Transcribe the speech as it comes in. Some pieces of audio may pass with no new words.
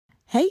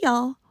Hey,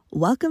 y'all.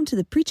 Welcome to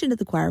the Preaching to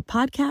the Choir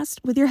podcast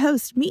with your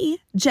host, me,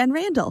 Jen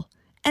Randall.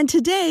 And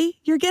today,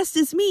 your guest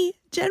is me,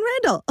 Jen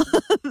Randall.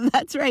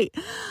 That's right.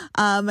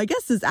 My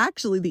guest is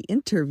actually the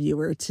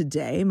interviewer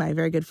today. My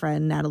very good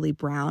friend, Natalie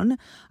Brown,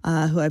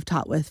 who I've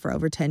taught with for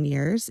over 10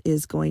 years,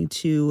 is going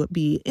to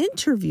be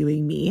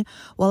interviewing me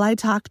while I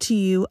talk to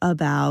you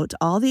about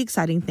all the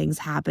exciting things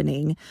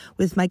happening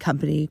with my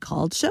company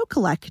called Show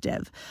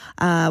Collective.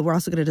 We're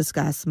also going to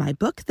discuss my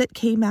book that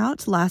came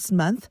out last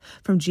month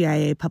from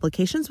GIA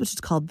Publications, which is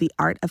called The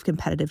Art of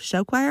Competitive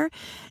Show Choir.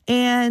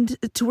 And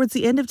towards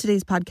the end of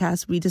today's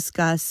podcast, we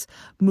discuss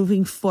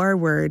moving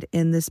forward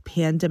in this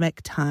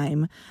pandemic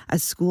time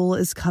as school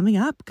is coming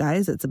up,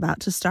 guys. It's about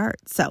to start.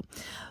 So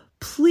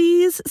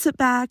please sit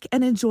back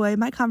and enjoy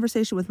my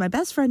conversation with my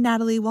best friend,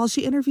 Natalie, while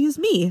she interviews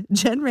me,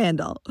 Jen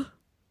Randall.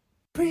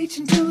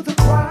 Preaching to the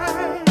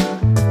choir.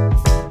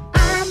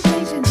 I'm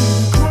preaching to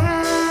the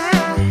choir.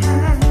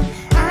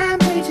 I'm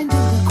preaching to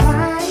the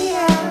choir.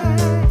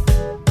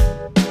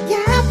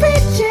 Yeah, I'm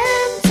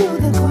preaching to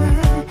the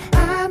choir.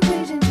 I'm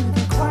preaching to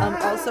the choir.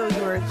 Also,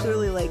 you are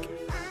clearly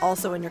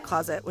also in your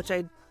closet, which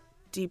I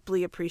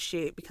deeply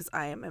appreciate because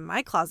I am in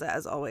my closet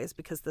as always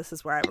because this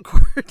is where I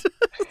record.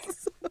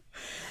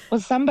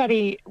 Well,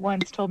 somebody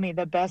once told me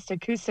the best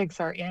acoustics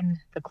are in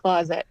the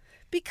closet.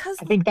 Because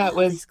I think that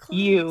was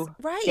you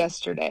right.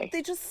 yesterday.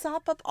 They just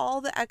sop up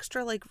all the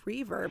extra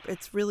reverb.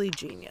 It's really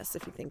genius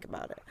if you think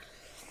about it.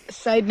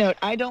 Side note,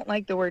 I don't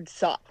like the word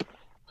sop.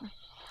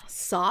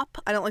 Sop?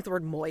 I don't like the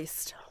word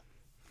moist.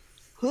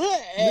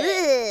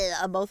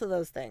 Bleh, both of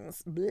those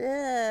things.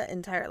 Bleh,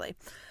 entirely.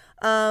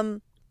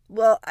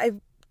 Well,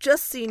 I've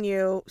just seen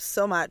you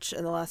so much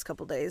in the last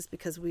couple days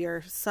because we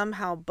are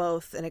somehow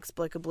both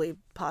inexplicably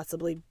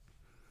possibly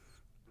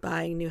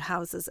buying new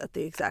houses at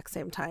the exact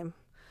same time.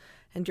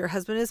 And your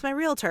husband is my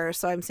realtor,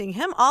 so I'm seeing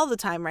him all the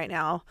time right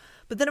now.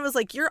 But then it was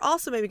like, you're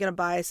also maybe going to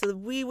buy. So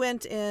we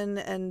went in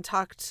and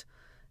talked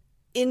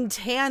in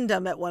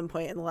tandem at one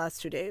point in the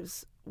last 2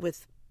 days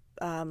with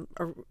a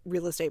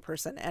real estate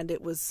person. And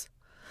it was,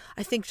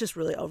 I think, just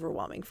really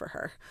overwhelming for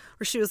her.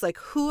 Where she was like,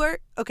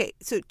 okay,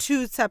 so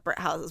 2 separate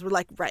houses. We're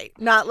like, right,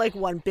 not like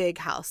one big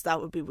house.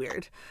 That would be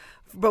weird.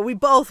 But we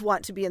both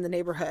want to be in the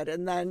neighborhood.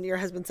 And then your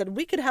husband said,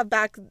 we could have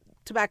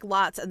back-to-back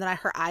lots. And then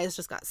her eyes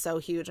just got so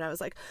huge. And I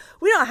was like,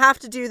 we don't have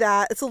to do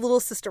that. It's a little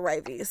sister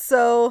wifey.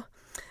 So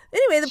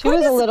anyway, She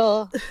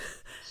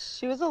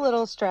was a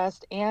little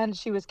stressed and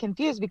she was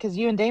confused because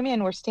you and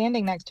Damien were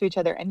standing next to each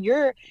other and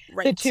you're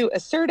the 2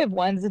 assertive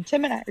ones. And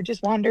Tim and I are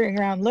just wandering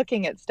around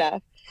looking at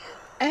stuff.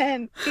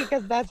 And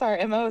because that's our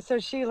MO, so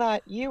she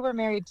thought you were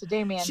married to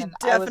Damien. She and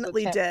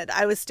definitely I was with did.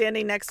 I was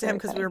standing next to him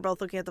because Okay. we were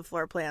both looking at the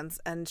floor plans,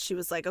 and she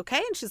was like, okay,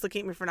 and she's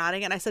looking at me for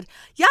nodding, and I said,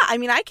 yeah, I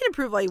mean, I can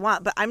approve all you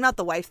want, but I'm not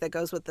the wife that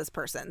goes with this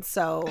person,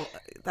 so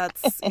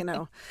that's,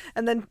 and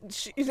then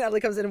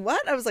Natalie comes in, and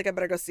what? I was like, I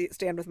better go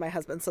stand with my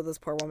husband so this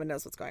poor woman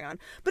knows what's going on.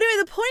 But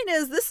anyway, the point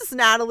is, this is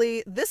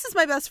Natalie. This is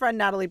my best friend,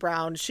 Natalie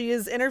Brown. She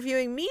is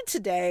interviewing me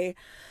today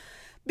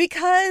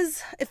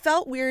because it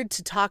felt weird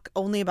to talk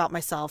only about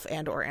myself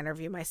and or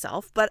interview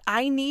myself, but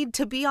I need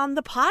to be on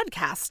the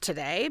podcast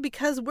today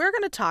because we're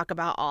going to talk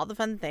about all the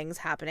fun things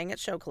happening at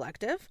Show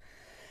Collective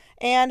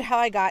and how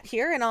I got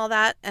here and all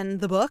that and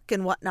the book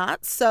and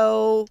whatnot.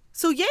 So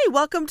yay,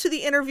 welcome to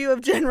the interview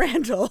of Jen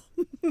Randall,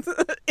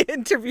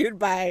 interviewed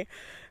by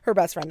her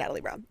best friend,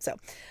 Natalie Brown. So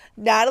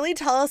Natalie,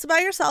 tell us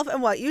about yourself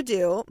and what you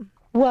do.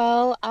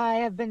 Well, I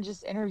have been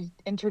just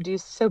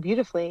introduced so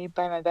beautifully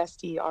by my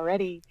bestie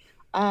already.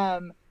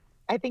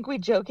 I think we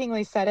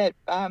jokingly said it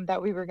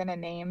that we were going to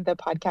name the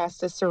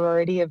podcast A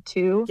Sorority of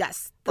Two.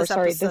 Yes. This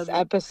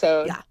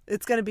episode. Yeah,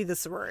 it's going to be the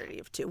Sorority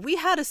of Two. We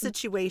had a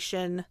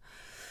situation.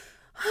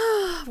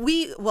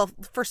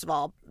 First of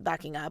all,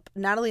 backing up,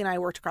 Natalie and I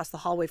worked across the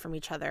hallway from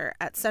each other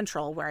at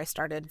Central, where I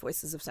started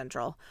Voices of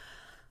Central.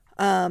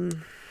 We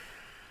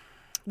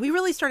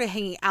really started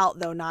hanging out,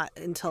 though, not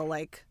until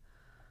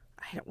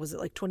was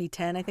it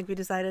 2010, I think we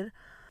decided.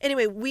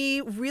 Anyway,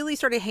 we really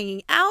started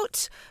hanging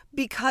out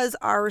because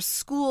our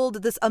school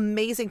did this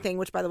amazing thing,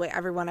 which, by the way,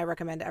 everyone, I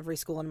recommend every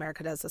school in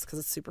America does this because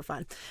it's super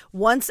fun.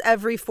 Once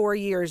every 4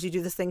 years, you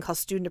do this thing called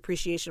Student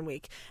Appreciation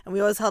Week. And we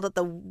always held it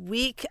the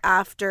week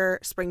after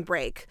spring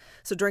break.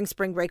 So during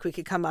spring break, we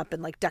could come up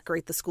and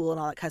decorate the school and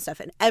all that kind of stuff.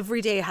 And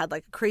every day had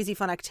a crazy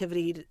fun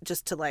activity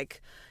just to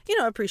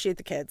appreciate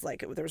the kids.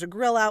 There was a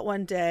grill out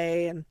one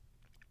day and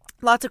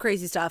lots of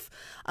crazy stuff.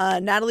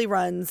 Natalie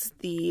runs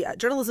the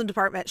journalism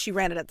department. She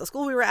ran it at the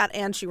school we were at,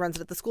 and she runs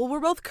it at the school we're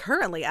both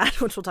currently at,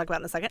 which we'll talk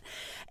about in a second.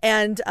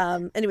 And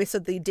anyway, so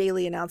the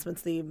daily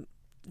announcements, the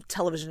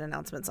television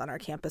announcements on our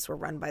campus were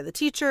run by the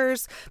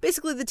teachers.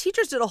 Basically, the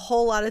teachers did a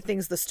whole lot of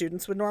things the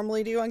students would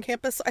normally do on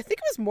campus. So I think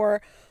it was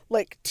more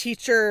like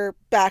teacher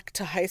back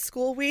to high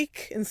school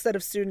week instead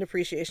of student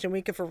appreciation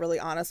week, if we're really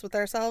honest with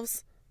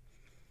ourselves.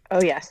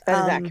 Oh, yes,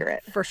 that is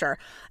accurate. For sure.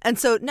 And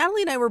so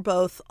Natalie and I were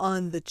both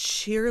on the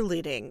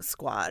cheerleading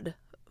squad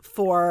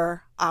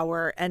for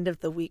our end of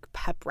the week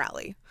pep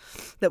rally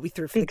that we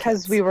threw for the kids.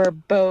 Because we were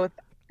both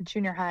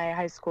junior high,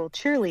 high school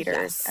cheerleaders,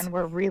 Yes. and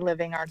we're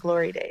reliving our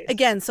glory days.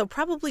 Again, so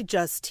probably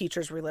just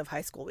Teachers Relive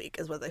High School Week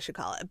is what they should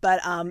call it.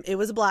 But it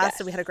was a blast,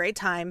 and we Yes. had a great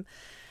time.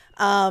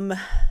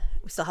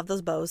 We still have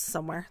those bows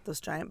somewhere,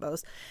 those giant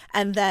bows.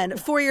 And then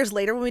 4 years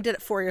later, when we did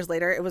it 4 years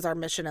later, it was our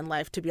mission in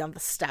life to be on the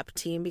STEP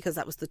team, because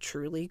that was the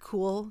truly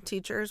cool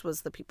teachers,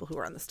 was the people who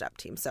were on the STEP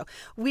team. So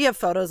we have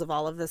photos of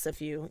all of this.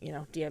 If you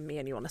DM me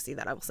and you want to see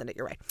that, I will send it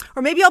your way.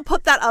 Or maybe I'll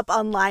put that up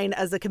online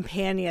as a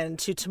companion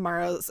to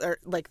tomorrow's, or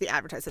like the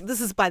advertisement.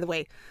 This is, by the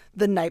way,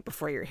 the night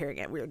before you're hearing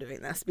it, we were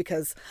doing this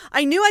because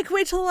I knew I could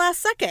wait till the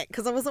last second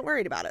because I wasn't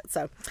worried about it.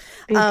 So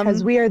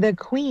because we are the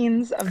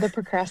queens of the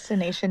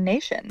procrastination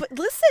nation. But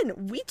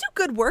listen, we do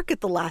good work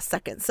at the last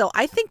second. So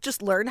I think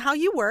just learn how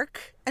you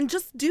work and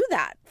just do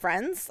that,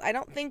 friends. I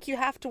don't think you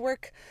have to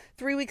work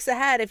 3 weeks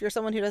ahead if you're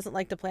someone who doesn't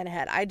like to plan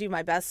ahead. I do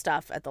my best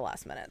stuff at the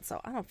last minute, so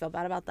I don't feel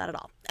bad about that at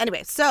all.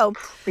 Anyway, so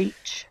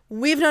Preach.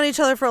 we've known each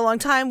other for a long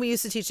time. We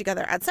used to teach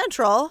together at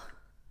Central.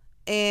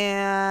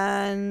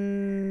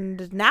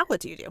 And now what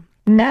do you do?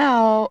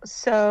 Now,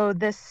 so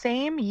the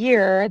same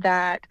year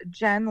that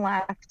Jen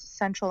left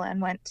Central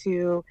and went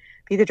to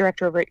be the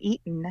director over at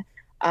Eaton,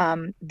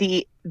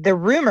 the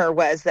rumor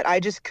was that I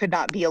just could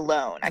not be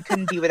alone. I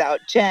couldn't be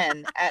without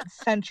Jen at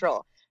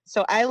Central.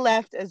 So I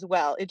left as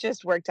well. It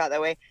just worked out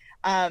that way.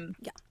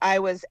 I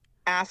was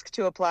asked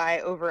to apply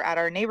over at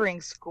our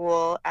neighboring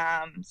school,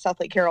 South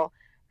Lake Carroll,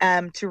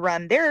 to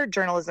run their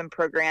journalism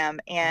program.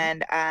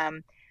 And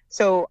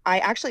so I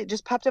actually, it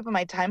just popped up on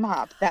my time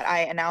hop that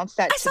I announced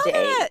that today. I saw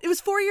that. It was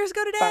 4 years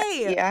ago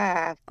today.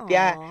 But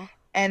yeah. Aw.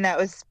 And that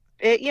was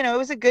it. It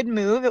was a good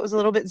move. It was a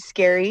little bit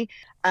scary.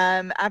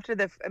 After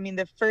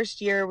the first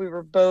year we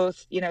were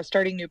both,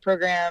 starting new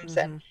programs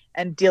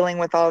and dealing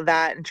with all of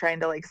that and trying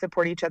to like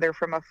support each other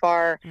from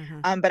afar.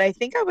 But I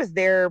think I was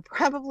there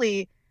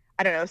probably,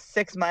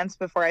 6 months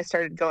before I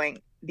started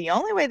going, the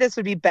only way this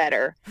would be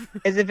better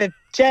is if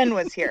Jen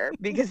was here,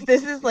 because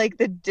this is like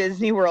the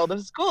Disney World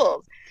of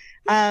schools.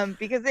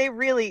 Because they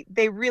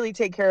really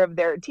take care of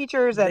their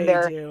teachers, and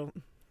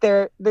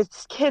the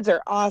kids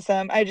are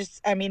awesome.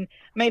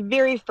 My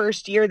very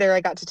first year there,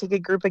 I got to take a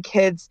group of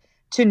kids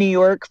to New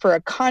York for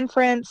a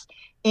conference,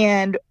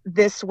 and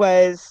this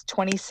was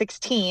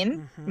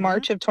 2016,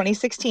 March of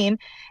 2016,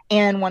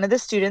 and one of the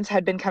students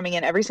had been coming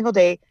in every single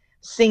day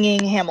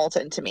singing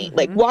Hamilton to me,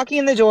 like walking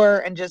in the door,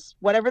 and just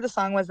whatever the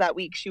song was that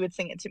week, she would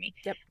sing it to me.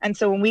 Yep. And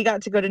so when we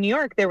got to go to New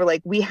York, they were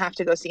like, we have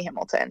to go see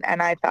Hamilton.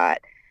 And I thought,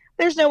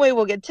 there's no way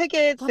we'll get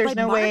tickets. Well, there's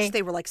by no March, way.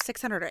 They were like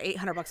 $600 or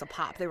 $800 a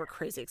pop. They were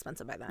crazy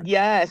expensive by then.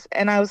 Yes.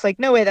 And I was like,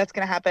 no way that's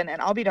going to happen.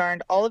 And I'll be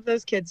darned. All of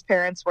those kids'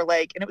 parents were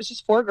like, and it was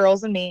just 4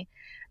 girls and me.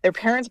 Their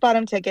parents bought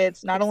them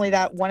tickets. Not only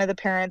that, one of the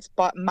parents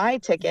bought my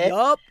ticket,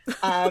 Yup.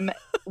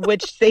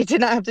 which they did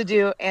not have to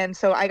do. And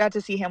so I got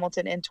to see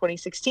Hamilton in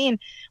 2016,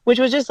 which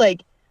was just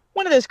like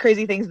one of those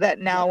crazy things that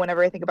now,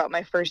 whenever I think about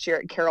my first year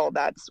at Carroll,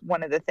 that's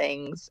one of the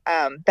things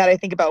that I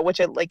think about, which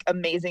a like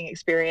amazing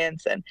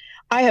experience. And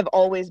I have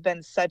always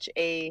been such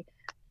a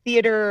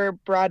theater,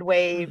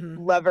 Broadway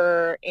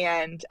lover,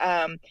 and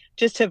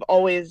just have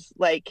always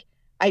like,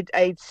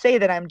 I say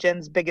that I'm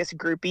Jen's biggest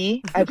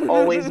groupie. I've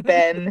always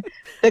been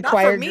the Not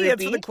choir for me, groupie.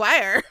 it's for the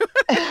choir.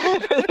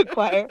 For the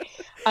choir.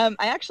 I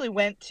actually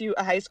went to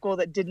a high school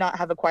that did not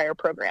have a choir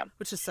program,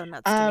 Which is so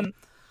nuts to me.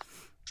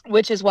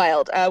 which is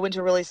wild. I went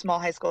to a really small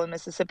high school in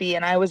Mississippi,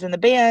 and I was in the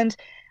band.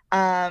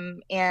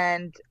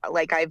 And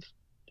like I've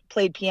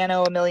played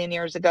piano a million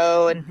years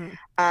ago, and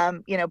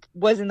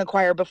was in the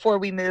choir before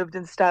we moved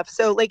and stuff.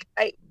 So like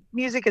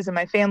music is in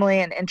my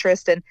family and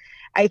interest, and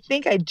I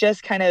think I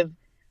just kind of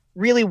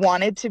really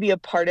wanted to be a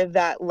part of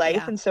that life.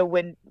 Yeah. And so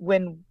when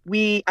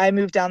I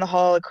moved down the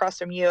hall across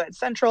from you at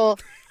Central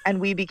and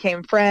we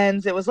became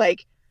friends, it was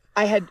like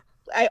I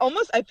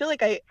feel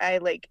like I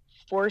like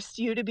forced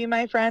you to be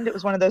my friend. It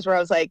was one of those where I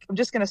was like, I'm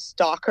just gonna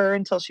stalk her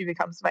until she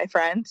becomes my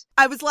friend.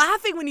 I was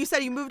laughing when you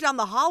said you moved down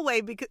the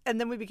hallway and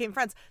then we became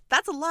friends.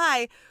 That's a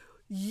lie.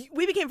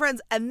 We became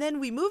friends and then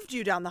we moved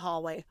you down the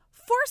hallway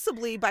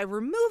forcibly by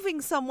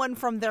removing someone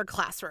from their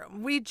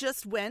classroom. We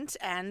just went,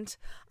 and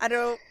I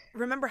don't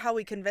remember how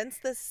we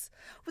convinced this.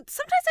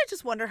 Sometimes I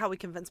just wonder how we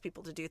convince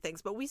people to do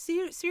things, but we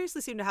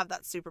seriously seem to have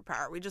that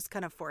superpower. We just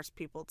kind of force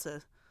people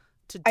to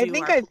do I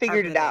think I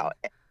figured it out.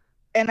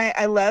 And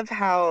I love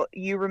how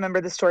you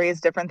remember the story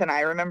is different than I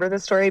remember the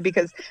story,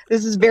 because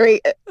this is very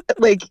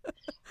like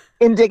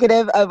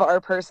indicative of our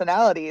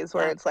personalities,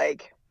 where it's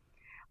like,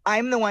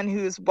 I'm the one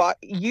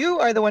you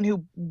are the one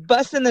who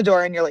busts in the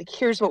door and you're like,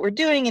 here's what we're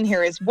doing and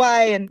here is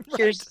why. And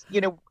here's,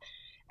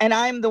 and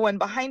I'm the one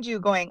behind you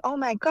going, oh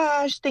my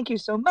gosh, thank you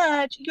so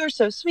much. You're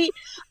so sweet.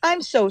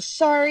 I'm so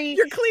sorry.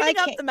 You're cleaning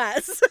up the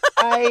mess.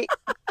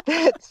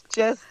 That's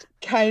just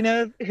kind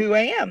of who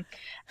I am.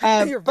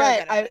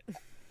 But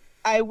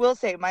I will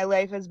say my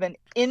life has been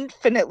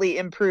infinitely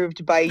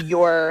improved by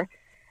your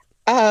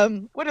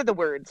what are the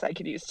words I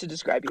could use to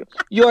describe you?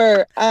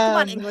 Your Come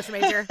on, English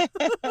major.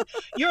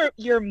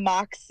 your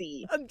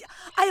moxie.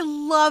 I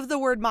love the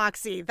word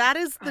moxie. That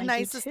is the I do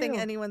nicest thing too.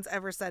 anyone's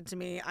ever said to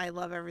me. I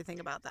love everything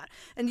about that.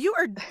 And you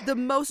are the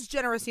most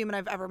generous human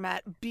I've ever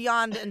met,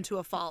 beyond and to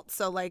a fault.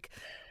 So like,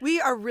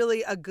 we are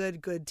really a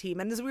good team.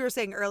 And as we were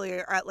saying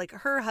earlier, like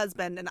her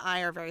husband and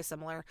I are very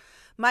similar.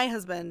 My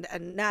husband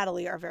and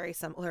Natalie are very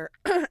similar.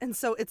 And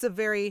so it's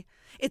very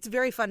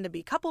fun to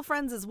be couple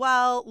friends as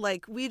well.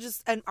 Like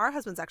and our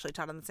husbands actually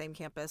taught on the same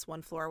campus,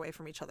 one floor away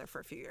from each other for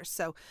a few years.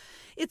 So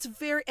it's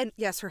and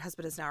yes, her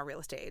husband is now a real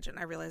estate agent.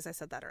 I realized I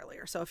said that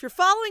earlier. So if you're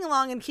following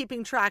along and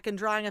keeping track and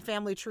drawing a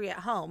family tree at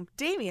home,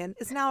 Damien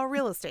is now a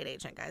real estate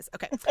agent, guys.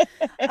 Okay.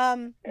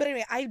 But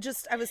anyway, I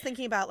was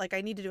thinking about like,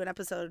 I need to do an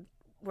episode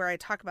where I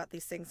talk about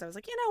these things. I was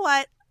like, you know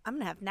what? I'm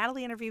going to have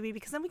Natalie interview me,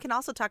 because then we can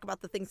also talk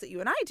about the things that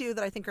you and I do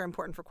that I think are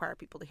important for choir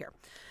people to hear.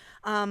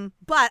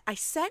 But I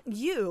sent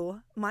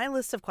you my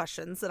list of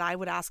questions that I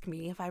would ask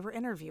me if I were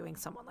interviewing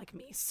someone like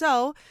me.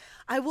 So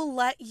I will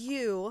let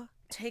you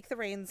take the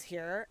reins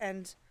here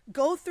and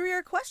go through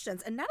your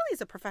questions. And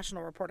Natalie's a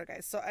professional reporter,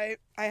 guys, so I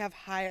have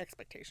high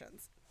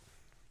expectations.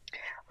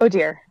 Oh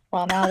dear.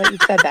 Well, now that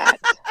you've said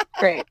that,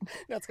 great.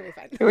 No, it's going to be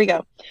fine. Here we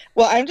go.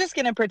 Well, I'm just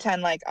going to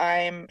pretend like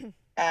I'm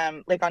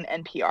like on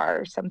NPR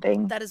or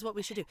something. That is what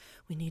we should do.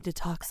 We need to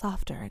talk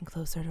softer and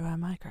closer to our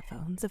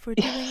microphones if we're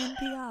doing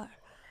NPR.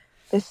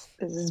 This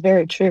is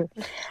very true.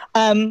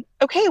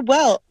 Okay,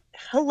 well,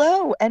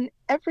 hello and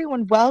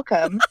everyone,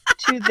 welcome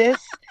to this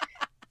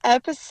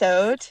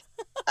episode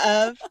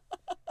of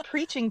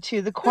Preaching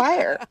to the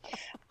Choir.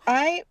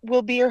 I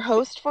will be your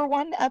host for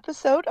one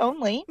episode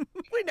only.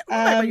 We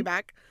might bring you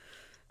back.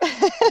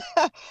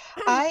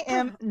 I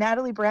am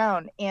Natalie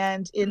Brown,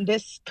 and in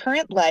this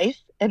current life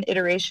and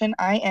iteration,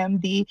 I am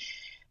the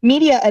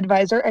media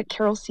advisor at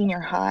Carroll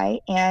Senior High,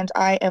 and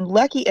I am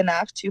lucky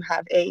enough to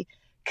have a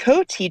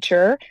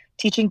co-teacher,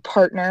 teaching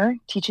partner,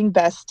 teaching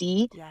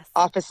bestie, Yes.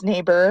 office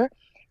neighbor,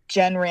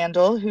 Jen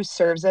Randall, who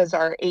serves as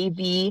our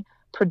AV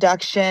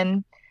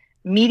production,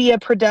 media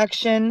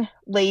production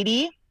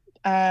lady,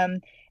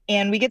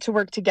 and we get to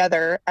work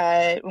together.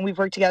 When we've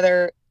worked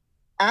together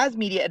as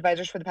media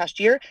advisors for the past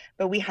year,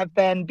 but we have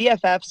been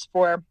BFFs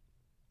for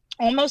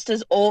almost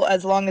as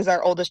long as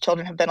our oldest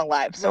children have been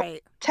alive. So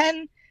Right.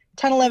 10,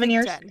 11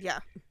 years. 10, yeah.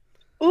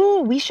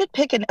 Ooh, we should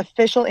pick an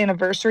official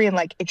anniversary and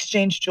like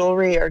exchange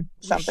jewelry or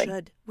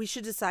something. We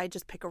should decide,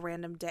 just pick a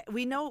random day.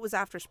 We know it was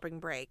after spring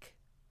break.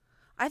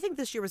 I think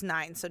this year was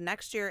 9. So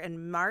next year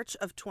in March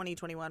of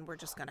 2021, we're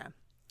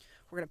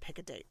gonna pick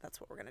a date. That's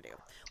what we're gonna do.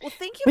 Well,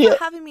 thank you for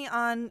having me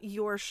on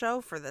your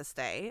show for this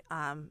day,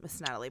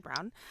 Miss Natalie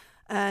Brown.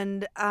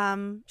 And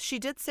she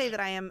did say that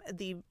I am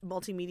the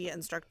digital media,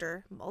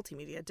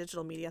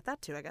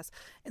 that too, I guess,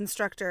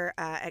 instructor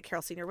at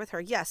Carroll Senior with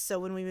her. Yes. So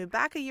when we moved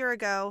back a year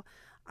ago,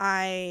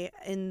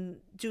 in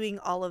doing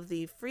all of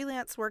the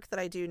freelance work that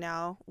I do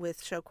now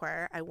with show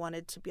choir, I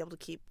wanted to be able to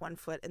keep one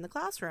foot in the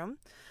classroom,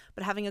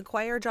 but having a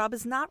choir job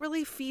is not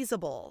really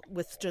feasible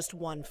with just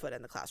one foot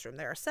in the classroom.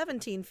 There are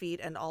 17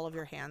 feet and all of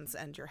your hands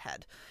and your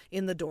head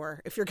in the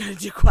door if you're going to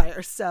do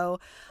choir. So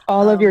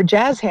all of your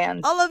jazz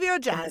hands. All of your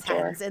jazz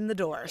hands in the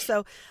door.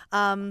 So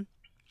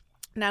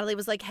Natalie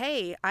was like,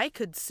 hey, I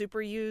could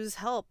super use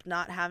help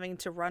not having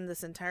to run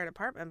this entire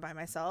department by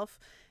myself.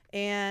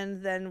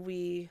 And then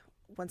we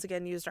once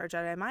again used our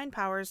Jedi mind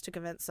powers to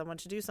convince someone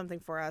to do something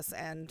for us,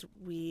 and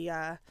we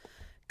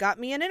got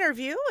me an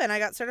interview, and I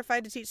got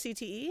certified to teach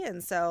CTE.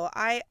 And so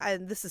I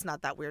this is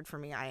not that weird for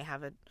me. I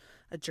have a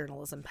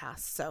journalism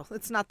pass, so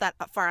it's not that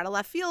far out of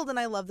left field, and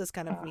I love this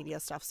kind of media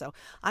stuff. So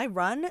I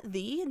run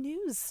the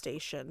news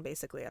station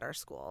basically at our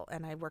school,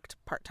 and I worked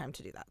part-time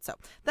to do that. So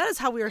that is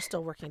how we are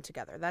still working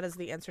together. That is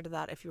the answer to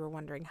that, if you were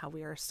wondering how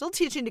we are still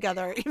teaching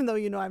together, even though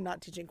you know I'm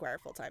not teaching choir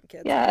full-time,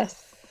 kids.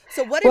 Yes.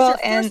 So what is your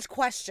first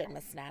question,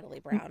 Miss Natalie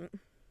Brown?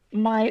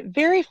 My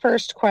very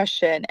first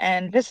question,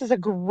 and this is a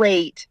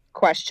great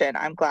question.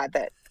 I'm glad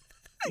that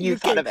you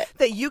thought of it.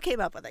 That you came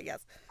up with it, yes.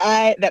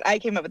 That I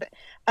came up with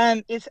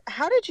it. Is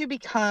how did you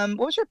what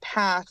was your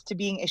path to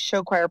being a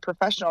show choir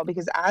professional?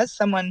 Because as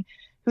someone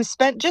who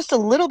spent just a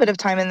little bit of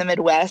time in the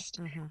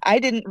Midwest, I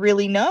didn't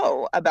really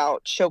know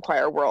about show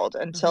choir world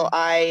until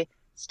I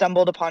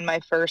stumbled upon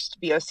my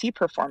first VOC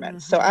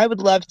performance. So I would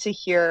love to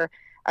hear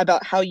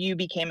about how you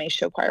became a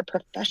show choir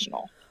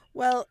professional.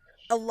 Well,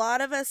 a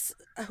lot of us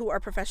who are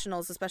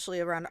professionals, especially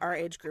around our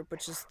age group,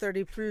 which is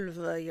 30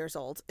 years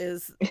old,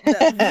 is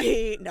that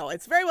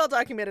it's very well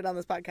documented on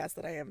this podcast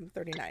that I am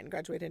 39,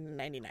 graduated in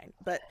 99.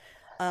 But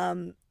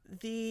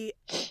the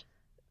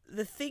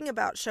thing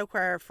about show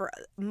choir for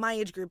my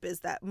age group is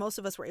that most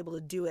of us were able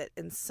to do it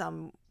in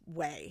some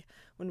way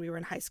when we were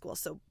in high school.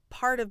 So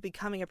part of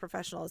becoming a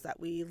professional is that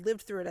we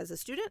lived through it as a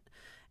student,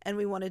 and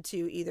we wanted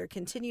to either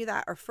continue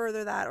that or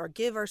further that or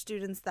give our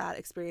students that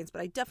experience.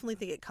 But I definitely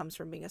think it comes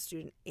from being a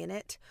student in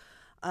it.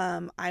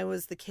 I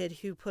was the kid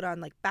who put on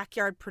like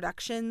backyard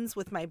productions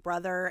with my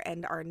brother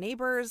and our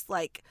neighbors,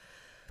 like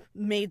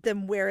made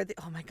them wear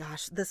oh my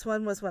gosh, this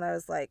one was when I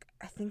was like,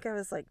 I think I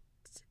was like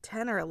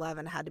 10 or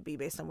 11 had to be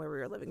based on where we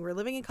were living. We were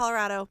living in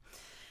Colorado,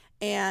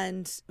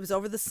 and it was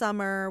over the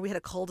summer. We had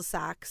a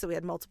cul-de-sac, so we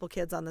had multiple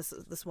kids on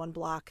this one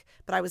block,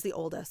 but I was the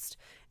oldest.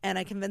 And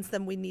I convinced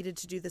them we needed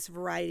to do this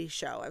variety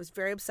show. I was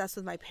very obsessed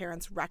with my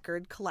parents'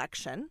 record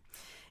collection.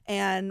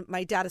 And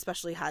my dad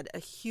especially had a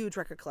huge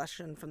record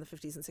collection from the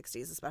 50s and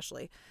 60s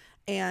especially.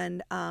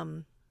 And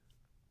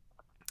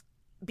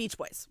Beach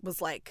Boys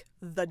was like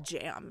the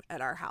jam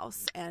at our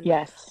house. And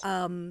Yes.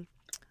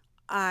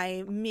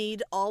 I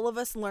made all of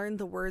us learn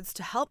the words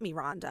to Help Me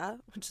Rhonda,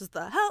 which is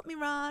the Help Me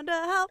Rhonda,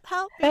 help me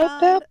Help, Rhonda.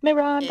 help me,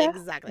 Rhonda.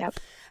 Exactly. Yep.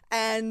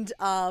 And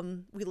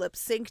we lip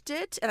synced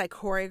it, and I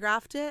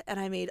choreographed it, and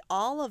I made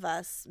all of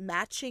us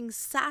matching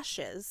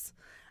sashes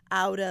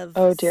out of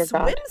Oh, dear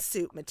God.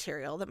 swimsuit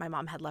material that my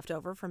mom had left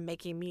over from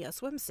making me a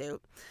swimsuit.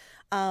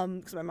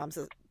 Because my mom's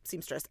a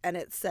seamstress, and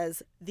it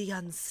says The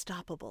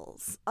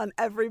Unstoppables on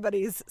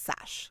everybody's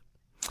sash.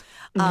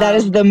 That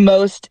is the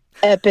most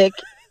epic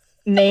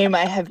name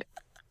I have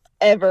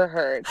ever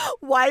heard.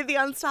 Why The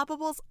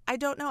Unstoppables? I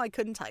don't know. I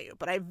couldn't tell you,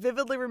 but I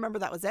vividly remember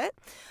that was it.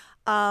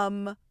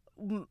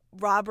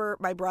 Robert,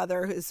 my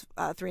brother, who's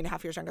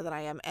 3.5 years younger than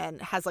I am,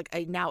 and has like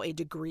now a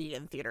degree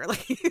in theater. Like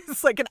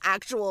he's like an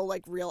actual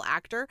like real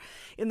actor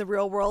in the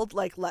real world.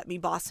 Like let me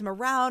boss him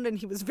around, and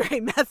he was very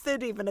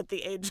method even at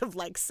the age of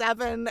like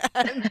 7.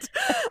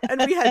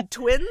 And we had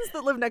twins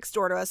that lived next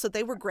door to us, so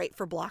they were great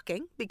for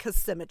blocking because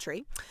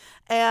symmetry.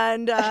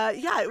 And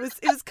yeah, it was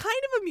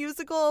kind of a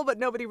musical, but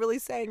nobody really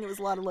sang. It was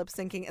a lot of lip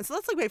syncing, and so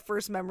that's like my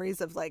first memories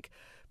of like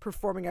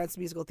performing arts,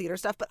 musical theater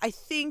stuff. But I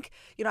think,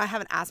 you know, I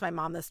haven't asked my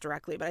mom this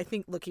directly, but I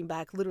think looking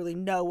back, literally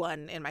no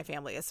one in my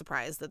family is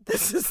surprised that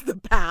this is the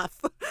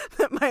path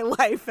that my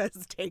life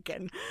has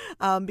taken,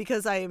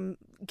 because I'm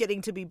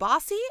getting to be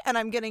bossy and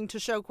I'm getting to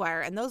show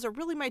choir. And those are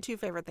really my two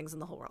favorite things in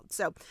the whole world.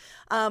 So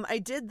I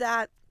did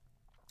that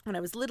when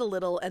I was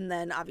little, and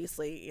then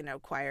obviously, you know,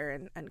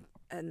 choir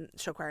and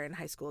show choir in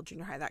high school,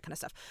 junior high, that kind of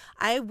stuff.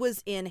 I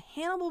was in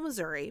Hannibal,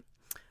 Missouri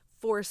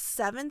for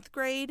 7th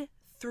grade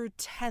through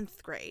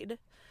 10th grade.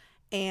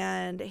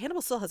 And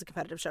Hannibal still has a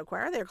competitive show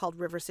choir. They're called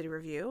River City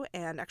Review.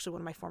 And actually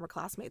one of my former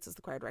classmates is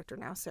the choir director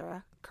now,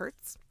 Sarah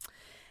Kurtz.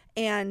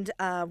 And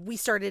we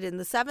started in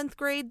the 7th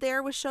grade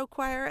there with show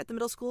choir. At the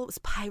middle school, it was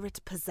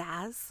Pirate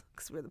Pizzazz,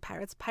 because we were the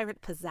pirates,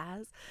 Pirate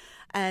Pizzazz.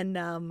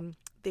 And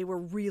they were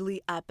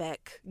really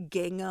epic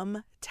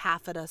gingham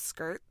taffeta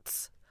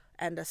skirts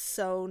and a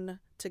sewn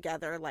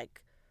together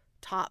like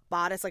top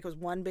bodice, like it was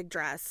one big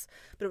dress,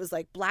 but it was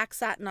like black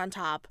satin on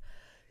top,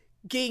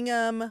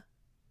 gingham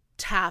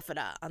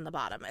taffeta on the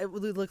bottom. It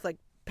would look like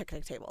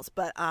picnic tables.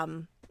 But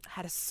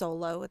had a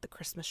solo at the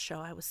Christmas show.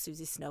 I was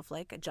Susie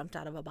Snowflake. I jumped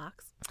out of a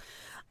box.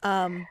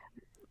 I'm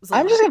just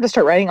going to have to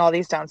start writing all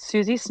these down.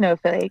 Susie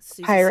Snowflake,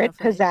 Pirate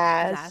Snowflake,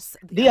 Pizzazz, yes,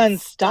 The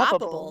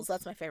Unstoppables.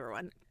 That's my favorite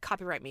one.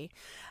 Copyright me.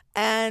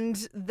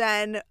 And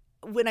then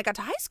when I got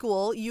to high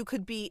school, you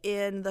could be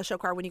in the show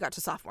choir when you got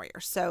to sophomore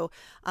year. So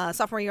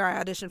sophomore year,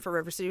 I auditioned for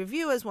River City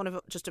Review as one of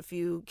just a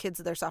few kids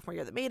of their sophomore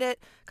year that made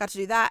it. Got to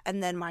do that.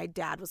 And then my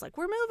dad was like,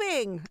 we're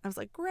moving. I was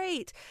like,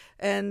 great.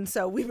 And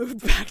so we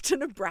moved back to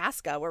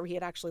Nebraska, where we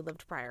had actually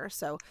lived prior.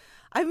 So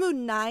I moved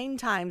 9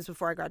 times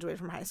before I graduated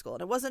from high school.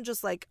 And it wasn't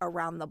just like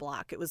around the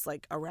block. It was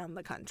like around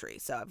the country.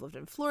 So I've lived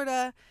in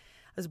Florida.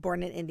 I was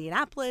born in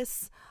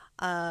Indianapolis.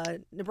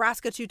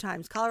 Nebraska 2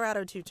 times,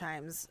 Colorado 2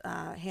 times,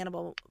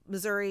 Hannibal,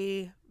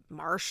 Missouri,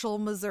 Marshall,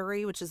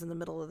 Missouri, which is in the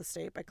middle of the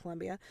state by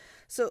Columbia.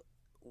 So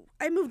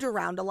I moved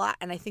around a lot,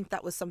 and I think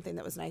that was something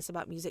that was nice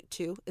about music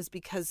too, is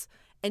because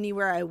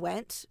anywhere I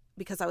went,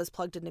 because I was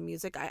plugged into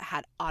music, I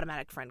had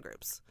automatic friend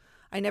groups.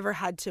 I never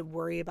had to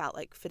worry about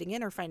like fitting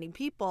in or finding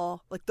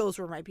people. Like those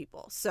were my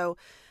people. So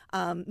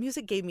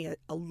music gave me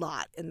a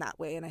lot in that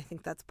way. And I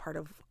think that's part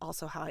of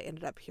also how I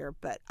ended up here.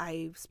 But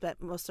I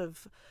spent most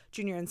of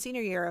junior and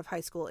senior year of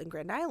high school in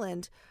Grand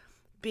Island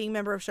being a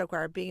member of show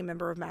choir, being a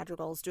member of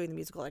madrigals, doing the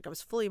musical. Like I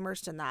was fully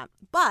immersed in that.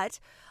 But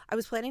I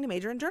was planning to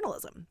major in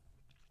journalism.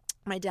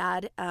 My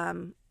dad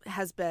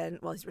has been,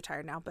 well, he's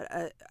retired now,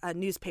 but a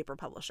newspaper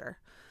publisher.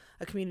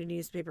 A community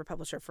newspaper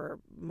publisher for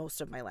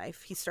most of my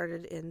life. He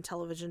started in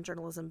television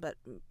journalism, but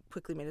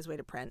quickly made his way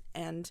to print.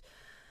 And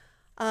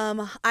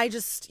I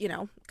just, you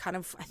know, kind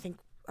of, I think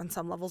on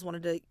some levels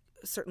wanted to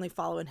certainly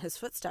follow in his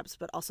footsteps,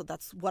 but also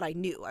that's what I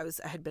knew. I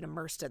had been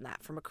immersed in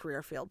that from a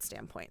career field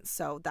standpoint.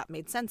 So that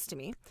made sense to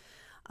me.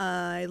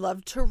 I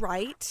loved to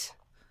write,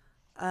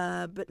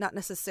 but not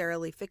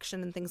necessarily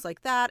fiction and things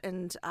like that.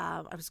 And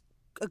I was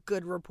a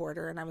good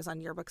reporter, and I was on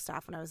yearbook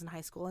staff when I was in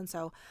high school. And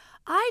so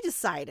I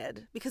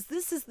decided, because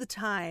this is the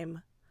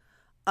time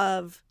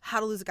of How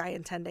to Lose a Guy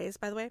in 10 Days,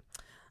 by the way.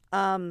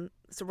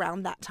 It's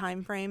around that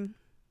time frame.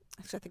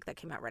 Actually, I think that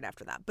came out right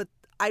after that. But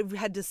I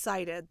had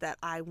decided that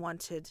I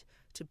wanted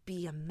to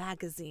be a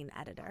magazine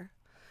editor,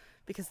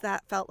 because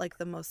that felt like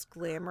the most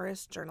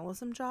glamorous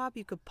journalism job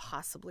you could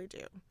possibly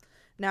do.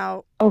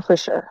 Now, oh, for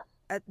sure.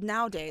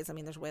 Nowadays, I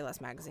mean, there's way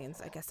less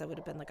magazines. I guess I would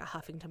have been like a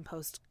Huffington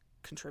Post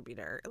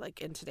contributor, like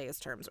in today's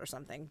terms or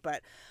something,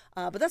 but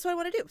that's what I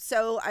want to do.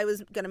 So I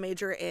was going to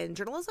major in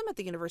journalism at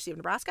the University of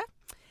Nebraska,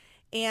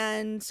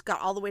 and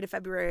got all the way to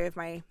February of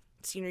my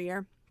senior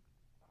year.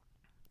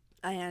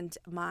 And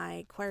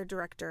my choir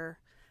director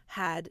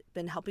had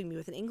been helping me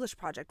with an English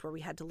project where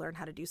we had to learn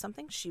how to do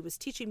something. She was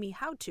teaching me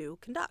how to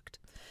conduct.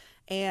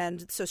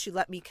 And so she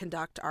let me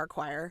conduct our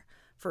choir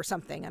for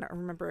something. I don't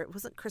remember. It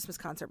wasn't Christmas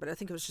concert, but I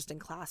think it was just in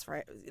class,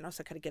 right? You know,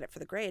 so I could get it for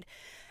the grade.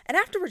 And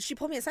afterwards, she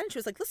pulled me aside and she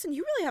was like, listen,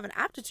 you really have an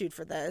aptitude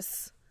for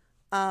this.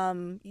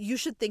 You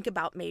should think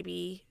about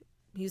maybe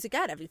music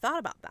ed. Have you thought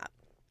about that?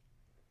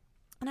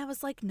 And I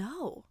was like,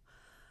 no,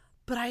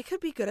 but I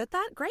could be good at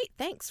that. Great.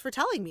 Thanks for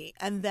telling me.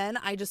 And then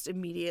I just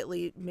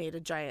immediately made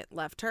a giant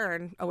left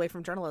turn away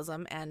from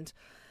journalism and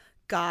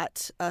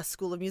got a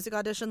School of Music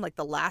audition like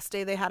the last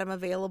day they had them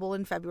available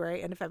in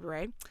February, end of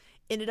February.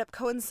 Ended up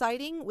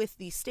coinciding with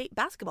the state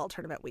basketball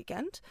tournament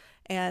weekend.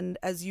 And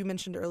as you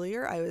mentioned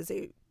earlier, I was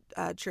a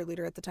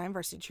cheerleader at the time,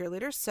 varsity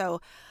cheerleader.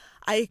 So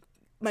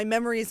my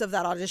memories of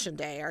that audition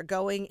day are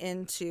going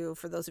into,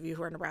 for those of you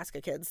who are Nebraska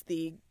kids,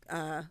 the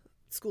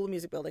School of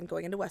Music building,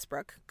 going into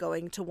Westbrook,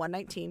 going to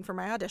 119 for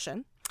my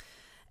audition,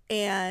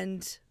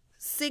 and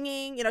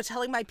singing, you know,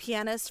 telling my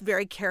pianist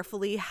very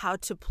carefully how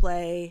to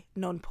play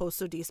Non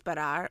Posso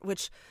Disperar,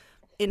 which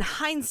in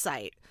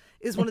hindsight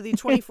is one of the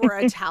 24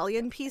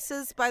 Italian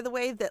pieces, by the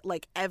way, that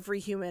like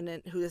every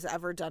human who has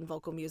ever done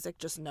vocal music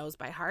just knows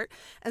by heart.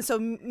 And so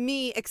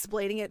me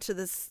explaining it to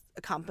this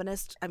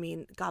accompanist, I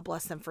mean, God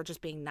bless them for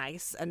just being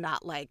nice and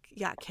not like,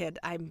 yeah, kid,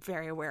 I'm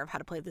very aware of how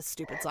to play this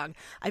stupid song.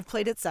 I've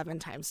played it 7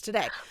 times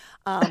today.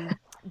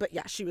 But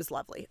yeah, she was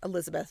lovely.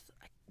 Elizabeth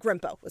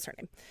Grimpo was her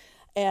name.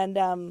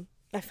 And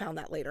I found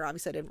that later.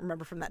 Obviously, I didn't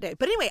remember from that day.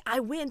 But anyway, I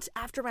went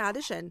after my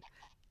audition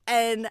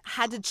and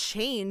had to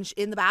change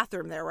in the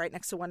bathroom there right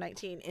next to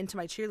 119 into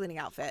my cheerleading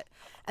outfit.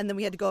 And then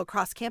we had to go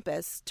across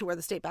campus to where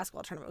the state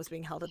basketball tournament was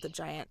being held at the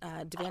giant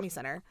Devaney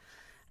Center.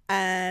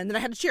 And then I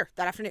had to cheer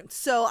that afternoon.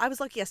 So I was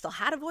lucky I still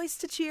had a voice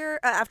to cheer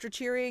after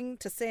cheering,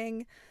 to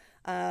sing.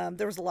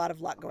 There was a lot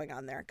of luck going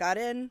on there. Got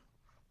in,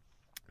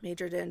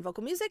 majored in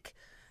vocal music.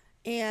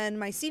 And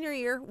my senior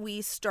year,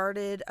 we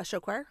started a show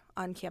choir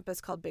on campus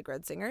called Big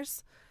Red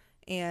Singers.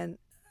 And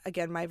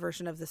again, my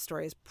version of this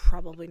story is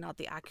probably not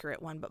the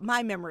accurate one, but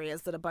my memory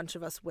is that a bunch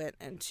of us went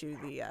into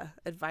the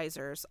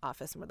advisor's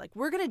office and were like,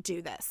 we're going to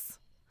do this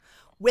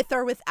with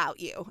or without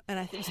you. And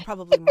I think it's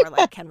probably more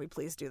like, can we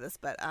please do this?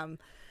 But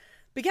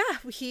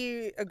yeah,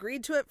 he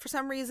agreed to it for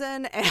some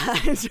reason,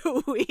 and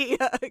we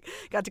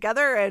got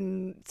together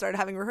and started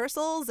having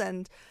rehearsals,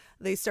 and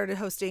they started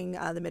hosting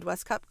the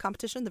Midwest Cup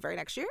competition the very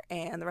next year,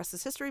 and the rest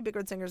is history. Big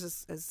Red Singers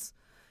is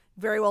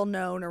very well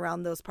known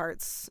around those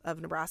parts of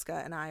Nebraska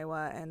and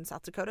Iowa and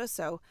South Dakota.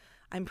 So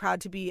I'm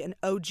proud to be an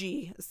OG,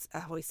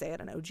 I always say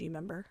it, an OG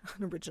member,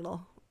 an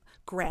original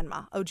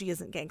grandma. OG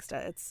isn't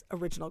gangsta, it's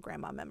original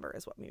grandma member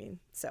is what we mean.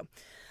 So,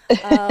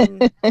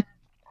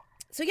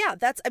 so yeah,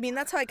 that's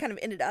how I kind of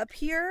ended up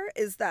here,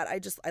 is that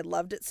I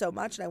loved it so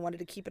much and I wanted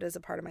to keep it as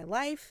a part of my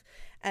life.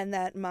 And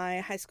that my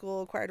high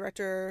school choir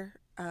director,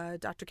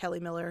 Dr. Kelly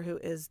Miller, who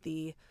is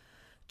the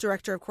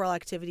director of choral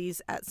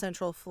activities at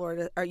Central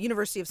Florida, or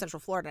University of Central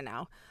Florida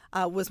now,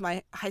 was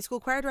my high school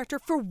choir director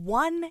for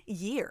 1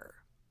 year.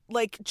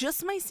 Like,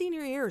 just my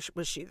senior year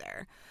was she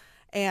there,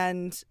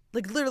 and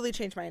like literally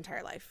changed my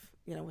entire life,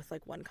 you know, with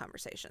like one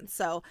conversation.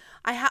 So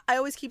I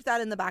always keep that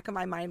in the back of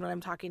my mind when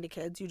I'm talking to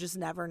kids. You just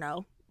never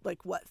know,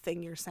 like, what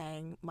thing you're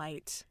saying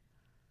might,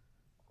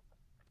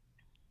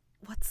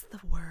 what's the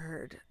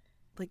word?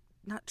 Like,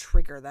 not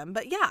trigger them,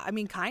 but yeah, I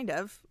mean, kind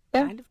of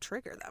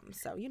trigger them.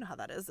 So you know how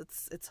that is.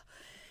 It's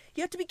you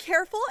have to be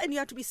careful and you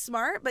have to be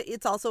smart, but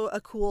it's also a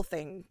cool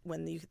thing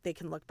when they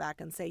can look back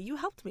and say, you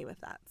helped me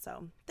with that.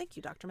 So thank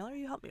you, Dr. Miller.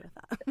 You helped me with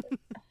that.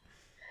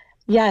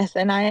 Yes.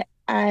 And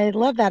I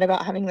love that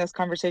about having those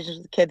conversations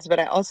with kids, but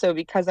I also,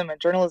 because I'm a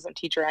journalism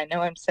teacher, I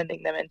know I'm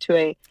sending them into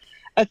a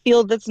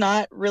field that's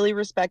not really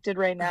respected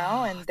right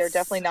now. And they're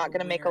definitely not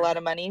going to make a lot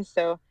of money.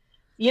 So,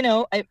 you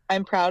know,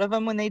 I'm proud of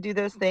them when they do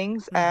those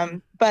things. Mm-hmm.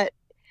 But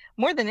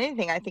more than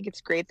anything, I think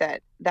it's great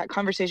that that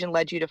conversation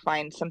led you to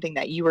find something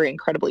that you were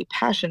incredibly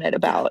passionate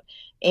about.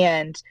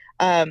 And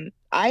I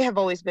have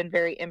always been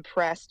very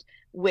impressed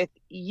with,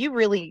 you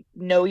really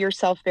know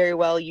yourself very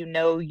well. You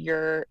know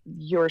your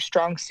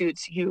strong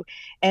suits,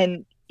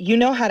 and you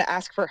know how to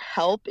ask for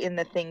help in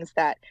the things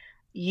that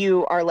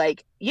you are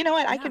like, you know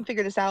what, I can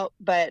figure this out,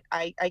 but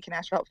I can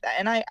ask for help for that.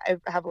 And I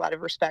have a lot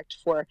of respect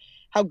for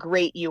how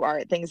great you are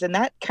at things. And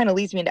that kind of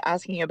leads me into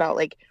asking you about,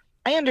 like,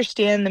 I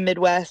understand the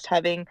Midwest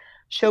having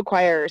show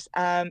choirs,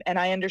 and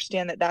I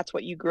understand that that's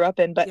what you grew up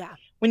in. But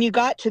when you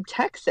got to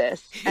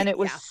Texas, and it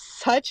was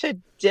such a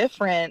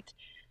different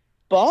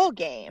ball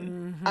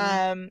game,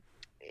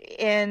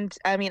 and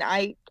I mean,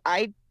 I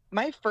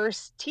my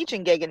first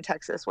teaching gig in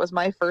Texas was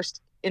my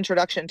first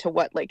introduction to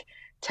what like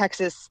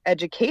Texas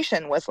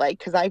education was like,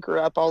 because I grew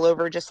up all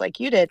over just like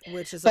you did,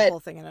 which is a whole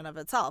thing in and of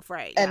itself,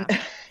 right? And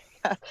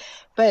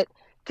but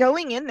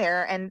going in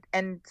there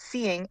and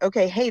seeing,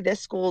 okay, hey, this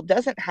school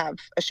doesn't have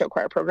a show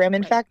choir program.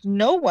 In fact,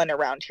 no one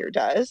around here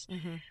does.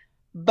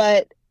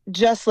 But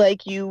just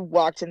like you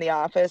walked in the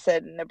office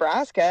at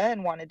Nebraska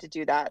and wanted to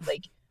do that,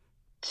 like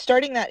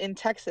starting that in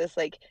Texas,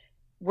 like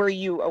were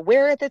you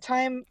aware at the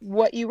time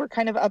what you were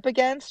kind of up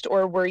against,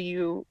 or were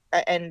you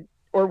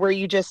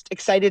just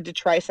excited to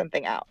try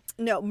something out?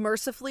 No,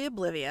 mercifully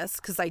oblivious,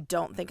 because I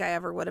don't think I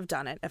ever would have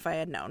done it if I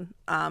had known.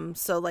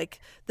 So like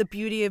the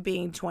beauty of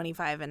being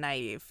 25 and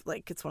naive,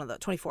 like it's one of the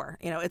 24,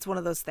 it's one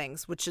of those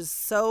things, which is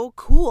so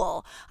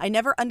cool. I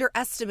never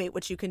underestimate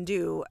what you can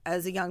do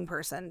as a young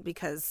person,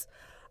 because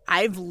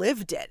I've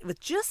lived it with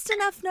just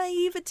enough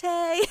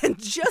naivete and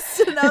just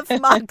enough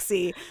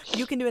moxie.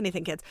 You can do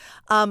anything, kids.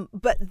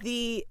 But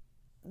the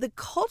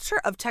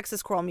culture of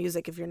Texas choral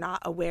music, if you're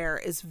not aware,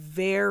 is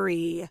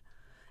very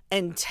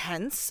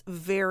intense,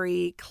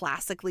 very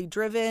classically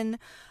driven.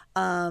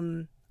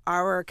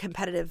 Our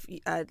competitive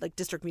like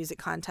district music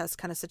contest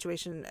kind of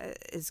situation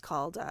is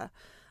called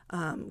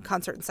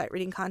Concert and Sight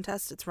Reading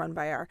Contest. It's run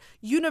by our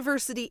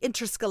University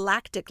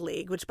Intergalactic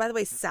League, which, by the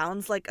way,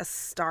 sounds like a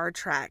Star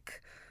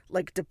Trek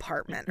like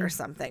department or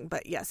something.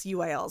 But yes,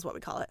 UIL is what we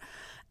call it.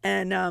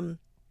 And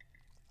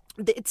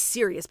it's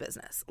serious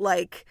business.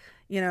 Like,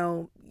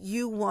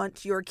 you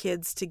want your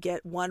kids to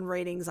get 1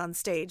 ratings on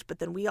stage, but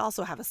then we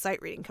also have a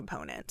sight reading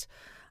component.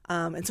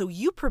 And so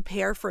you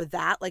prepare for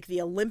that, like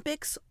the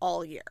Olympics,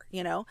 all year,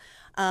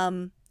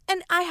 And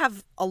I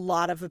have a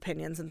lot of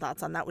opinions and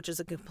thoughts on that, which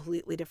is a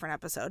completely different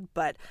episode.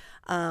 But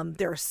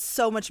there's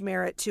so much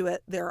merit to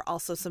it. There are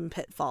also some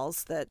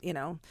pitfalls that,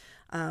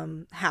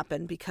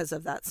 happen because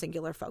of that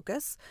singular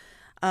focus.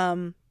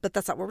 But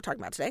that's not what we're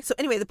talking about today. So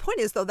anyway, the point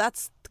is, though,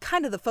 that's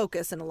kind of the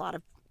focus in a lot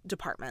of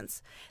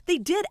departments. They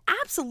did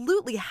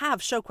absolutely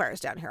have show choirs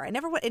down here. I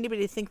never want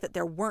anybody to think that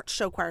there weren't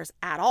show choirs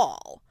at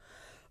all,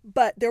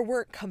 but there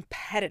weren't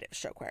competitive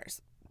show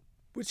choirs,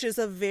 which is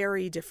a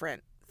very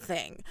different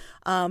thing.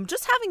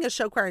 Just having a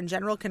show choir in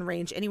general can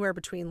range anywhere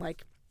between,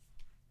 like,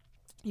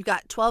 you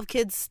got 12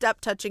 kids step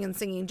touching and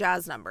singing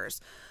jazz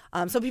numbers.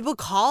 Some people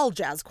call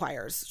jazz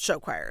choirs show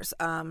choirs.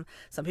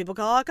 Some people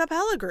call a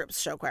cappella groups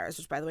show choirs,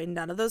 which, by the way,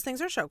 none of those things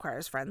are show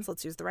choirs, friends.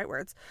 Let's use the right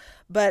words.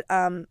 But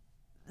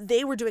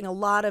they were doing a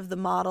lot of the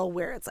model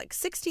where it's like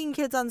 16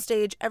 kids on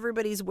stage.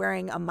 Everybody's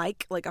wearing a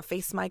mic, like a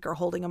face mic, or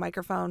holding a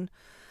microphone.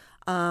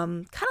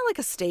 Kind of like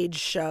a stage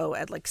show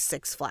at like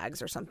Six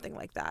Flags or something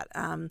like that.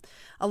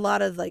 A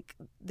lot of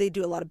they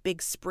do a lot of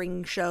big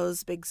spring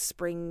shows, big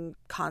spring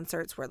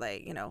concerts where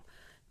they,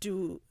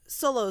 do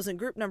solos and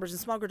group numbers and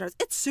small group numbers.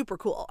 It's super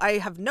cool. I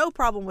have no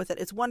problem with it.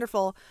 It's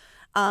wonderful.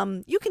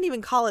 You can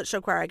even call it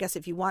show choir, I guess,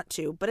 if you want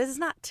to, but it is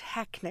not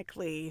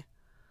technically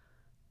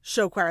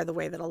show choir the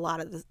way that a lot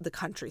of the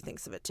country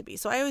thinks of it to be.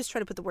 So I always try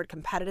to put the word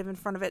competitive in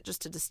front of it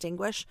just to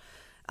distinguish,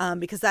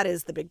 because that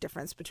is the big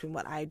difference between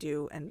what I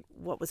do and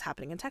what was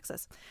happening in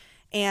Texas.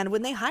 And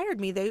when they hired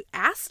me, they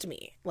asked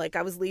me, like,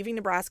 I was leaving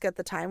Nebraska at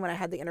the time when I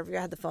had the interview,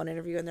 I had the phone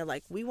interview, and they're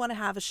like, we want to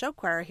have a show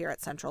choir here at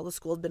Central. The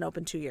school had been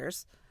open 2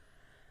 years.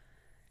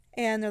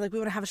 And they're like, we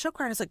want to have a show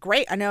choir. And I was like,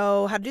 great, I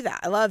know how to do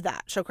that. I love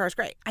that. Show choir is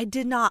great. I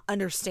did not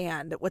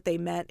understand that what they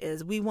meant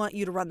is, we want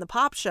you to run the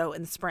pop show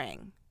in the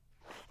spring.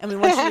 And we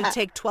want you to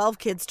take 12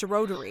 kids to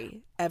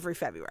Rotary every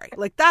February.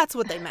 Like, that's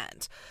what they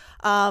meant.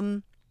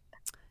 So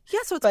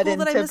it's cool that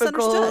I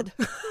misunderstood.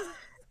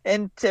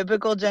 In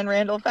typical Jen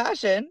Randall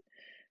fashion,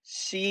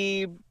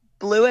 she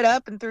blew it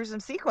up and threw some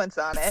sequence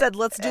on it. Said,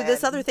 let's do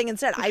this other thing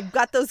instead. I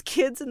got those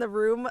kids in the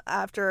room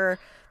after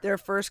their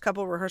first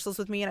couple rehearsals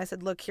with me, and I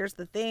said, look, here's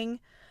the thing.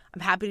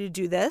 I'm happy to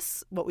do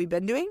this, what we've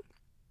been doing.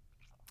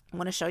 I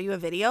want to show you a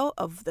video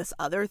of this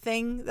other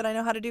thing that I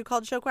know how to do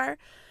called show choir.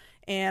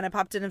 And I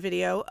popped in a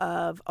video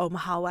of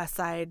Omaha West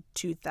Side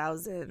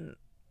 2000.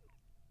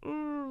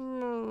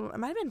 It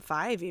might have been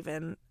 5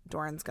 even.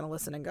 Doran's going to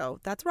listen and go,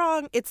 that's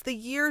wrong. It's the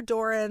year,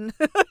 Doran,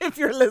 if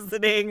you're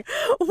listening,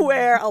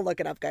 where, I'll look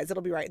it up, guys.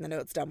 It'll be right in the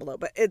notes down below.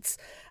 But it's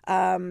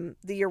the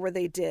year where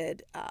they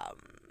did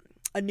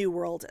A New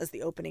World as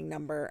the opening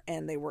number.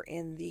 And they were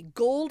in the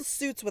gold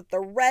suits with the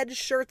red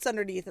shirts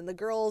underneath. And the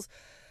girls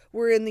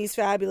were in these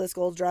fabulous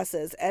gold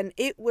dresses. And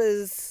it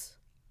was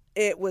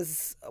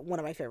one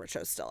of my favorite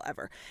shows still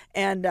ever.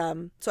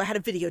 And so I had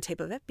a videotape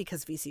of it,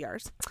 because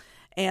VCRs.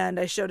 And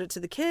I showed it to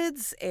the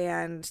kids,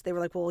 and they were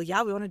like, well,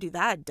 yeah, we want to do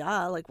that.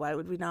 Duh. Like, why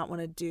would we not want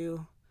to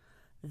do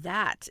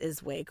that?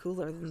 Is way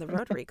cooler than the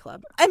Rotary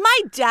Club. And my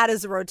dad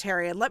is a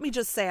Rotarian. Let me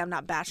just say, I'm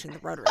not bashing the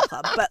Rotary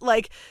Club. But,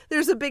 like,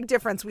 there's a big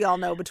difference, we all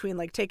know, between,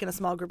 like, taking a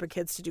small group of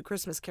kids to do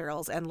Christmas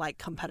carols and, like,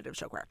 competitive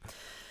show choir.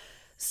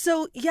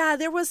 So, yeah,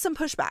 there was some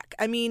pushback.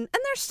 I mean, and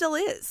there still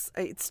is.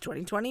 It's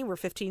 2020. We're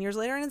 15 years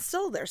later, and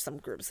still there's some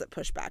groups that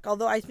push back.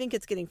 Although I think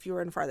it's getting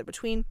fewer and farther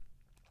between.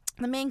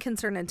 The main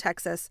concern in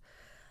Texas,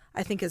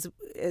 I think,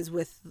 is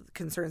with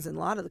concerns in a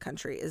lot of the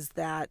country, is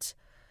that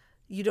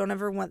you don't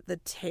ever want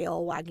the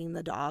tail wagging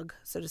the dog,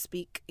 so to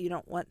speak. You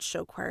don't want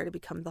show choir to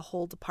become the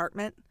whole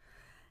department.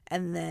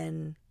 And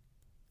then,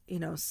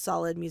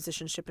 solid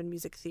musicianship and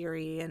music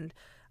theory and,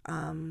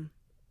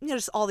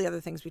 just all the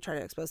other things we try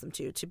to expose them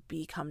to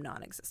become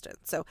non-existent.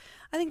 So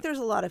I think there's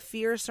a lot of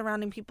fear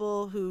surrounding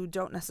people who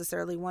don't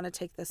necessarily want to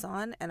take this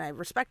on. And I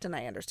respect and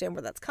I understand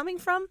where that's coming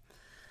from.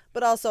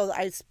 But also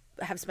I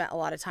have spent a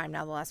lot of time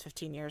now, the last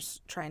 15 years,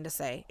 trying to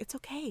say, it's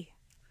okay.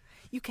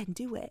 You can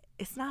do it.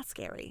 It's not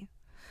scary.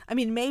 I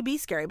mean, may be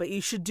scary, but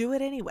you should do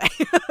it anyway.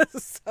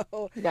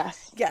 So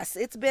yes,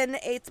 it's been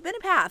a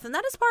path. And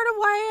that is part of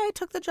why I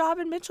took the job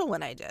in Mitchell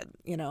when I did,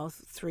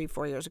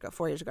 4 years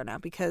ago now,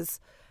 because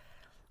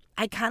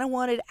I kind of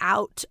wanted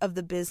out of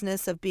the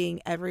business of being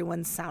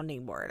everyone's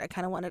sounding board. I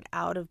kind of wanted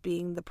out of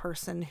being the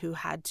person who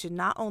had to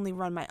not only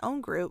run my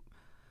own group,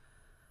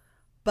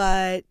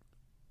 but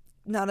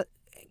not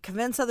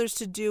convince others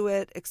to do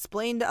it,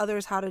 explain to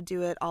others how to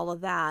do it, all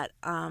of that.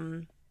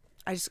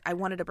 I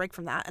wanted a break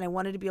from that, and I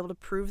wanted to be able to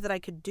prove that I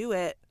could do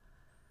it,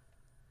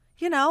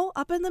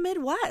 up in the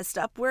Midwest,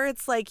 up where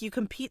it's like you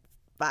compete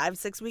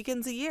 5-6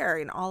 weekends a year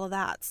and all of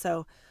that.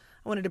 So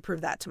I wanted to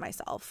prove that to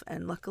myself.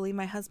 And luckily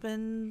my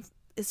husband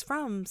is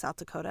from South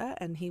Dakota,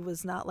 and he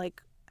was not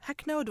like,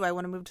 heck no, do I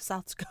want to move to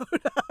South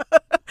Dakota?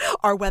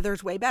 Our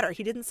weather's way better.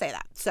 He didn't say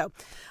that. So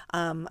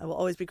I will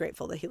always be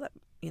grateful that he let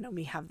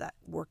me have that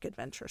work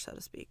adventure, so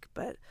to speak.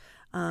 But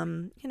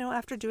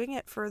after doing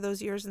it for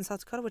those years in South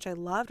Dakota, which I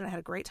loved and I had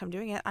a great time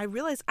doing it, I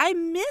realized I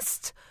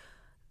missed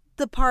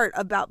the part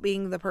about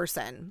being the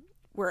person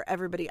where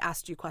everybody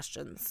asked you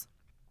questions.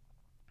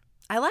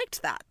 I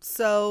liked that.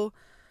 So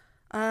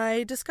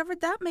I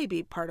discovered that may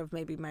be part of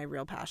maybe my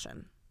real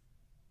passion.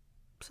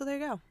 So there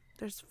you go.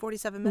 There's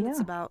 47 minutes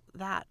about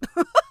that.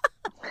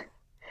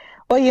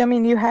 Well,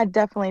 you had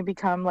definitely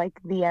become like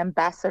the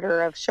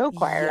ambassador of show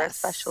choir,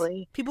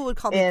 especially. People would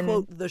call me,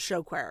 quote, the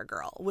show choir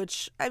girl,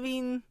 which,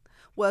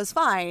 was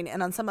fine.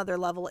 And on some other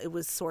level, it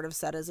was sort of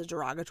said as a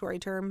derogatory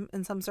term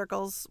in some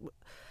circles.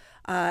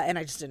 And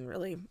I just didn't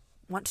really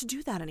want to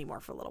do that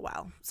anymore for a little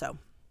while. So.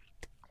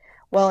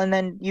 Well, and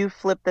then you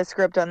flipped the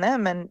script on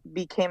them and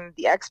became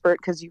the expert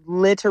because you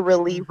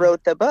literally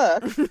wrote the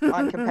book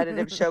on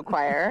competitive show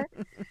choir,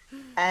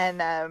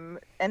 and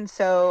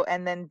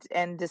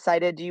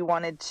decided you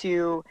wanted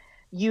to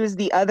use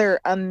the other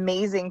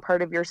amazing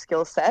part of your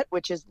skill set,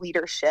 which is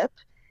leadership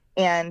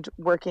and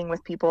working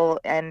with people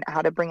and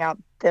how to bring out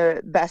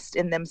the best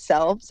in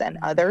themselves and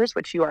others,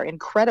 which you are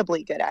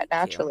incredibly good at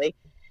naturally,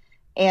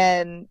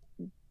 and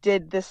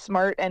did the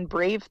smart and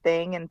brave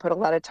thing and put a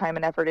lot of time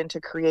and effort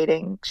into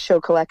creating Show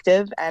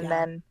Collective and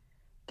then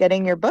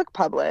getting your book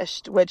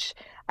published, which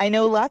I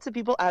know lots of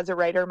people, as a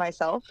writer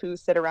myself, who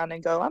sit around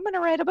and go, I'm going to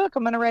write a book.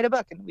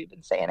 And we've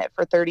been saying it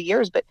for 30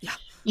 years, but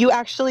you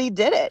actually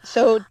did it.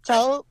 So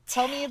tell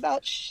me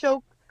about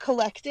Show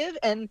Collective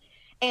and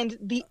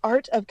the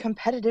art of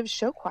competitive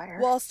show choir.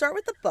 Well, I'll start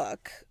with the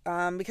book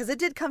because it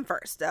did come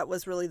first. That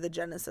was really the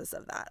genesis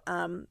of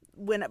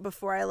that.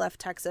 Before I left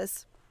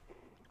Texas,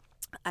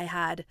 I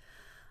had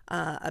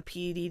a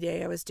PED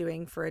day I was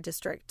doing for a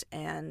district,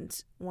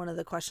 and one of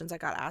the questions I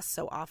got asked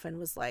so often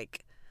was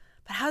like,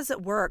 but how does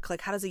it work?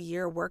 Like, how does a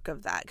year work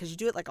of that? Because you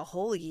do it like a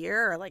whole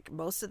year or like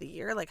most of the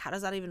year. Like, how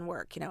does that even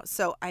work?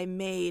 So I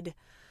made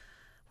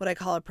what I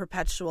call a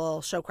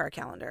perpetual show choir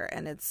calendar,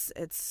 and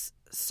it's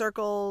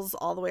circles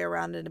all the way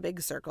around in a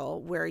big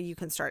circle where you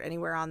can start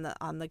anywhere on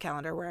the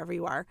calendar, wherever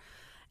you are.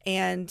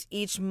 And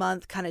each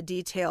month kind of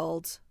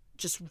detailed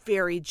just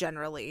very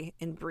generally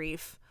in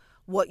brief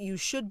what you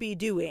should be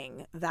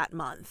doing that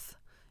month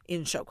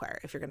in show choir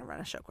if you're going to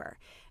run a show choir.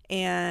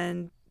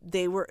 And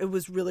it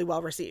was really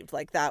well received.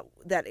 Like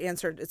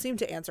it seemed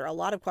to answer a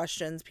lot of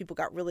questions. People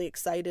got really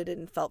excited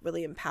and felt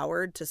really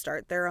empowered to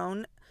start their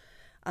own,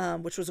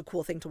 which was a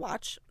cool thing to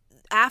watch.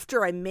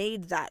 After I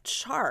made that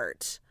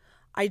chart,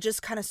 I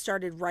just kind of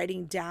started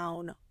writing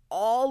down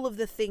all of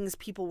the things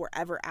people were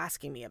ever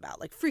asking me about,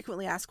 like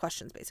frequently asked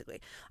questions, basically.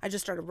 I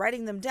just started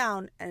writing them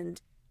down and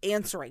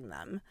answering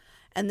them.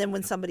 And then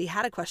when somebody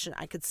had a question,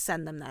 I could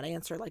send them that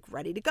answer like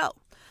ready to go,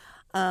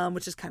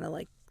 which is kind of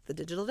like the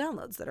digital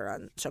downloads that are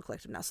on Show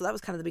Collective now. So that was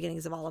kind of the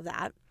beginnings of all of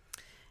that.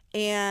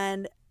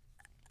 And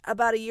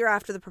about a year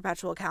after the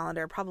perpetual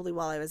calendar, probably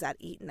while I was at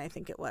Eaton, I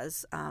think it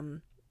was,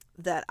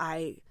 that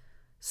I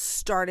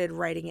started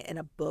writing it in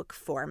a book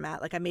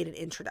format. Like I made an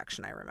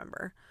introduction, I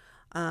remember.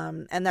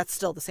 And that's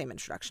still the same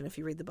introduction. If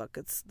you read the book,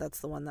 that's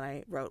the one that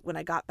I wrote when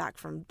I got back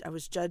I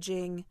was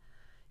judging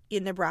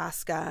in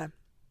Nebraska.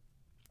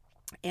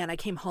 And I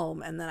came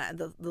home, and then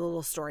the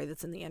little story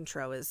that's in the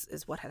intro is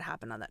what had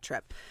happened on that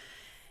trip.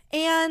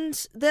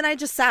 And then I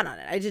just sat on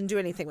it. I didn't do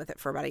anything with it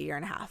for about a year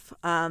and a half.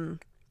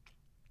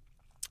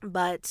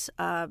 But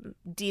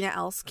Dina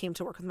Else came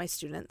to work with my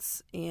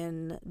students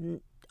in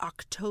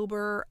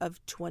October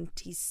of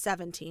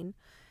 2017.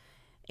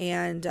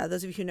 And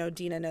those of you who know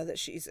Dina know that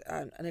she's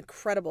an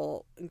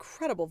incredible,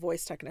 incredible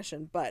voice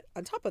technician. But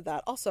on top of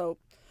that, also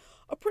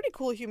a pretty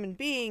cool human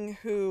being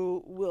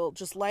who will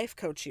just life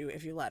coach you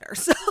if you let her.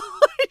 So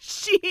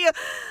she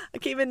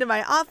came into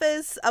my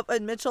office up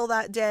in Mitchell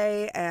that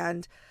day,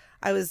 and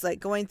I was like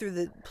going through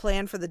the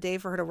plan for the day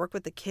for her to work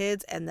with the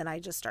kids. And then I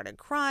just started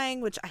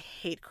crying, which I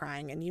hate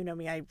crying. And you know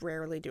me, I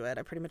rarely do it.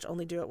 I pretty much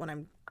only do it when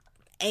I'm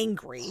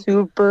angry.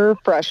 Super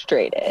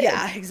frustrated.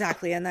 Yeah,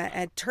 exactly. And that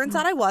it turns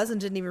out I was and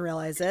didn't even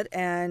realize it.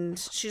 And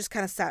she just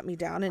kind of sat me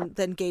down and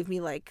then gave me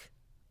like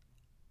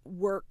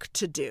work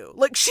to do.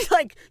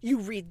 Like you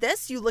read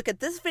this, you look at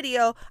this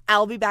video,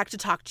 I'll be back to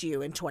talk to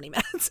you in 20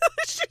 minutes.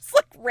 She's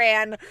like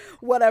ran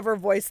whatever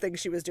voice thing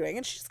she was doing.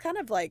 And she's kind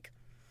of like,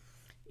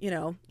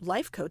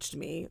 life coached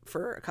me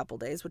for a couple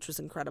days, which was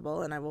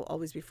incredible. And I will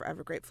always be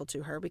forever grateful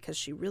to her because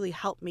she really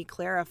helped me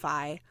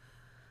clarify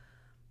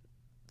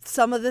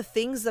some of the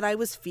things that I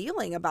was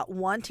feeling about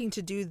wanting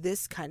to do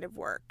this kind of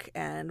work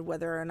and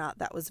whether or not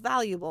that was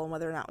valuable and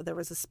whether or not there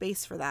was a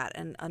space for that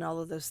and all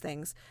of those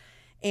things.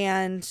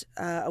 And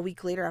a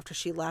week later after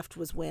she left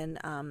was when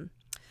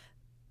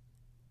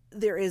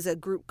there is a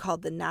group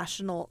called the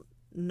National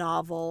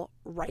Novel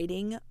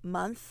Writing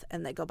Month,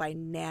 and they go by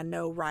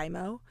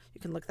NaNoWriMo.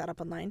 You can look that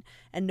up online.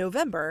 And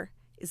November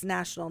is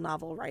National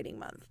Novel Writing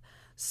Month.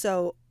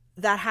 So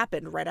that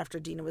happened right after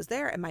Dina was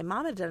there, and my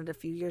mom had done it a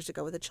few years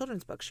ago with a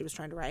children's book she was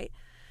trying to write.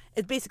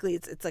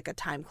 It's like a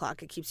time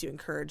clock. It keeps you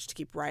encouraged to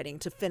keep writing,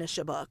 to finish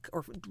a book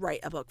or write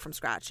a book from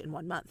scratch in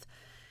 1 month.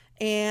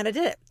 And I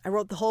did it. I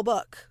wrote the whole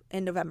book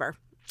in November.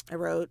 I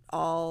wrote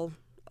all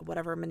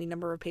whatever many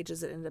number of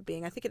pages it ended up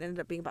being. I think it ended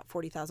up being about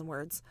 40,000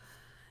 words.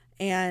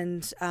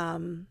 And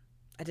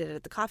I did it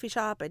at the coffee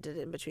shop. I did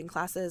it in between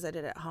classes. I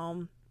did it at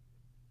home.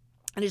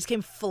 And it just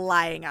came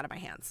flying out of my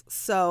hands.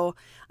 So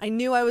I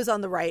knew I was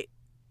on the right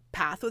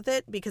path with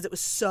it because it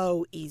was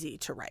so easy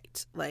to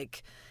write.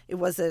 Like it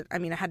wasn't, I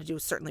had to do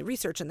certainly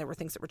research and there were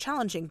things that were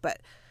challenging, but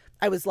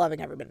I was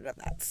loving every minute of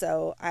that.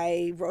 So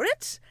I wrote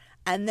it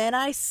and then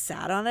I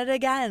sat on it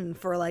again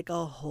for like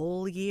a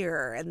whole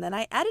year and then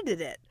I edited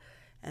it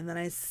and then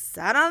I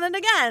sat on it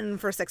again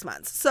for 6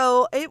 months.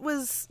 So it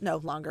was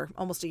longer,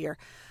 almost a year.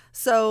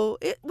 So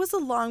it was a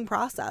long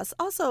process.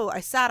 Also, I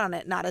sat on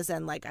it not as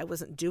in like I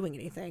wasn't doing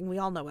anything. We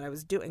all know what I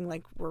was doing.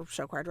 Like we're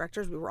show choir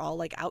directors. We were all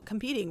like out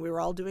competing. We were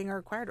all doing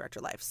our choir director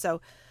life. So,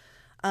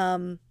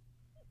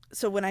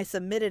 so when I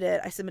submitted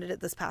it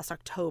this past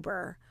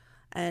October,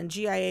 and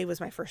GIA was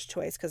my first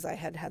choice because I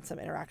had had some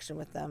interaction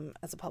with them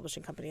as a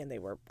publishing company and they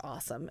were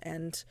awesome.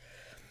 And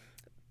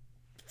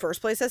first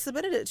place I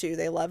submitted it to,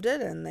 they loved it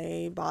and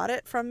they bought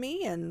it from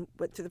me and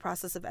went through the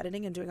process of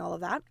editing and doing all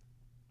of that.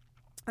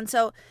 And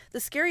so the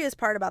scariest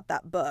part about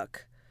that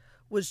book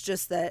was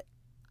just that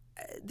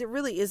there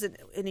really isn't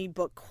any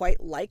book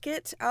quite like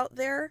it out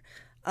there.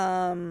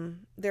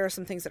 There are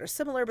some things that are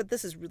similar, but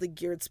this is really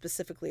geared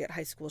specifically at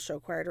high school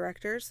show choir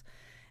directors.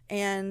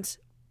 And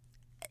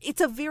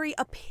it's a very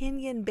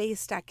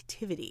opinion-based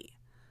activity.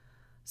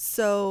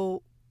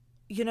 So,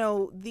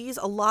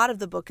 a lot of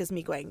the book is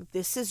me going,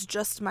 this is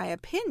just my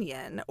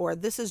opinion, or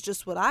this is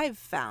just what I've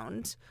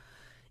found.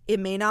 It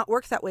may not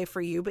work that way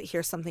for you, but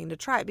here's something to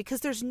try,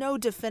 because there's no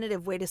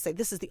definitive way to say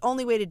this is the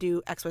only way to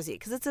do XYZ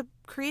because it's a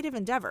creative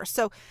endeavor.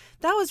 So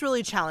that was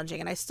really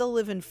challenging. And I still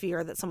live in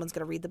fear that someone's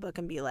going to read the book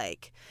and be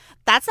like,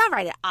 that's not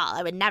right at all.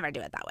 I would never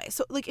do it that way.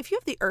 So like, if you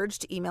have the urge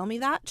to email me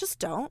that, just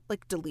don't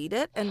delete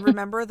it. And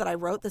remember that I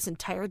wrote this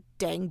entire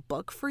dang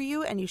book for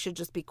you and you should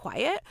just be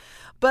quiet.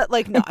 But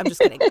no, I'm just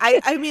kidding.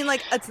 I mean,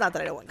 it's not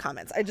that I don't want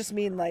comments. I just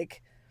mean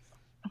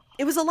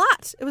it was a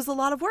lot. It was a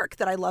lot of work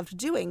that I loved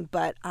doing,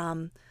 but,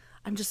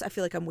 I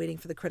feel like I'm waiting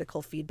for the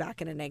critical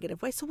feedback in a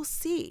negative way. So we'll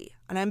see.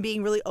 And I'm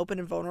being really open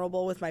and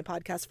vulnerable with my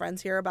podcast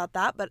friends here about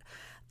that. But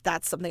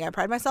that's something I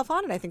pride myself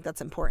on. And I think that's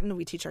important.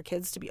 We teach our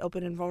kids to be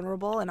open and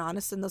vulnerable and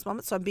honest in those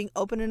moments. So I'm being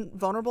open and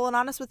vulnerable and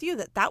honest with you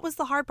that was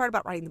the hard part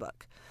about writing the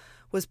book,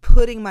 was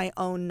putting my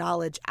own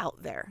knowledge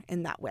out there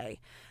in that way.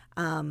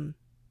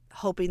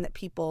 Hoping that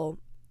people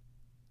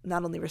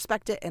not only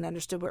respect it and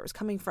understood where it was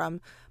coming from,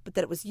 but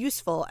that it was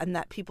useful and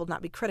that people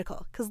not be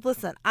critical. Because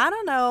listen, I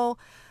don't know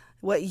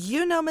what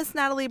Miss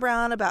Natalie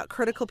Brown, about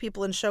critical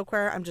people in show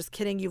choir. I'm just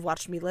kidding. You've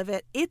watched me live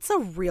it. It's a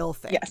real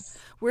thing. Yes.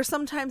 We're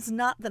sometimes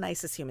not the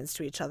nicest humans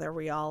to each other.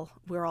 We're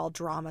all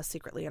drama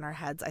secretly in our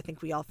heads. I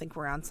think we all think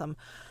we're on some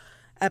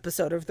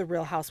episode of The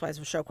Real Housewives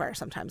of Show Choir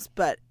sometimes.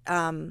 But,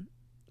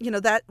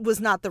 that was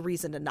not the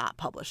reason to not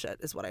publish it,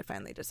 is what I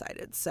finally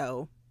decided.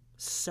 So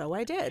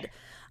I did.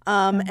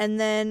 And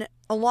then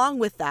along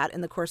with that,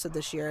 in the course of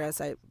this year, as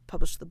I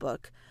published the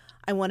book,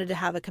 I wanted to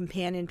have a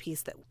companion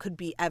piece that could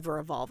be ever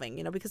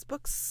evolving, because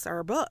books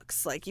are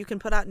books. You can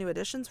put out new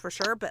editions for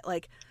sure, but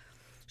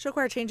show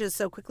choir changes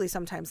so quickly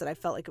sometimes that I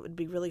felt like it would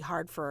be really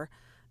hard for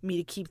me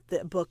to keep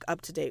the book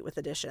up to date with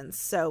editions.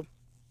 So,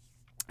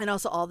 and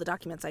also all the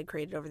documents I'd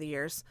created over the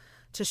years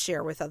to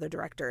share with other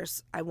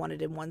directors, I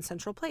wanted in one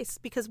central place,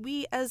 because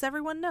we, as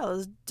everyone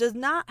knows, does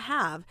not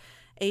have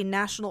a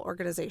national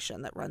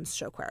organization that runs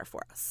show choir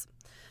for us.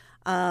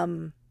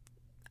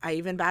 I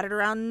even batted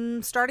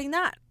around starting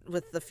that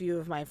with a few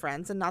of my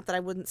friends, and not that I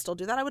wouldn't still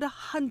do that. I would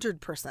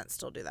 100%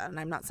 still do that. And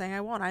I'm not saying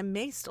I won't. I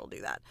may still do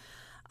that.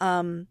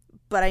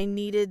 But I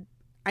needed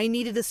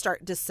to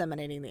start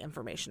disseminating the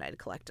information I'd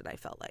collected. I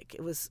felt like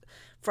it was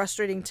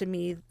frustrating to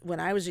me when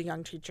I was a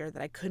young teacher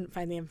that I couldn't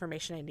find the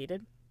information I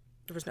needed.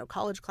 There was no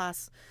college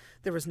class.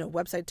 There was no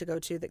website to go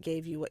to that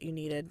gave you what you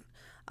needed.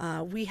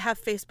 We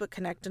have Facebook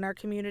Connect in our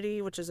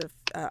community, which is an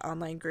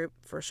online group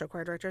for show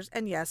choir directors.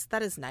 And yes,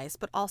 that is nice.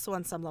 But also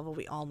on some level,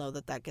 we all know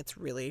that gets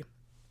really,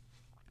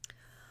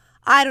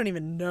 I don't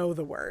even know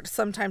the word,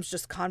 sometimes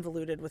just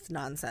convoluted with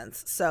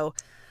nonsense. So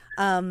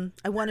I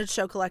wanted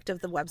Show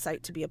Collective, the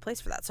website, to be a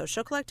place for that. So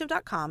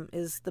showcollective.com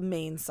is the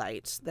main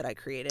site that I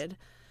created.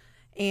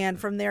 And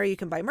from there, you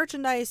can buy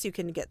merchandise. You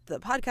can get the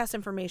podcast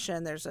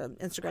information. There's an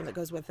Instagram that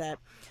goes with it.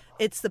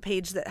 It's the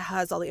page that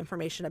has all the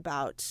information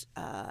about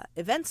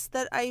events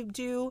that I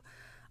do,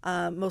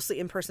 mostly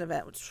in-person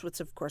events, which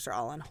of course are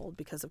all on hold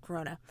because of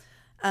Corona.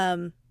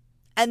 And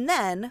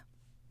then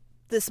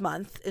this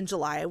month in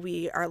July,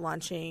 we are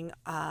launching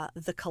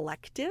The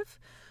Collective,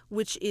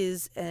 which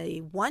is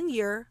a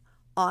 1-year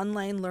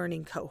online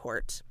learning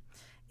cohort.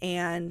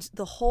 And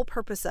the whole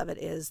purpose of it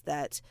is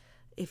that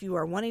if you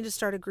are wanting to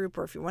start a group,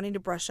 or if you're wanting to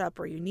brush up,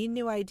 or you need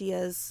new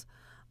ideas,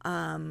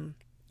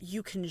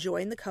 you can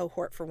join the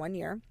cohort for 1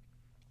 year.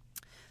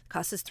 The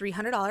cost is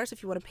 $300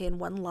 if you want to pay in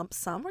one lump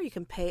sum, or you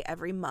can pay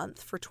every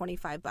month for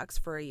 $25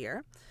 for a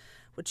year,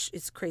 which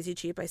is crazy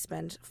cheap. I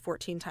spend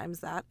 14 times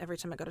that every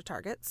time I go to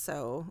Target,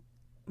 so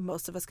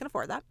most of us can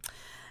afford that.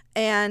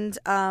 And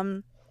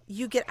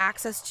you get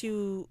access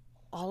to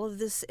all of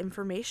this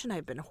information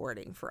I've been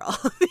hoarding for all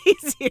of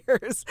these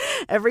years.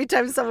 Every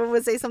time someone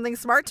would say something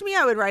smart to me,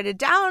 I would write it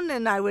down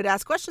and I would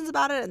ask questions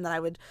about it, and then I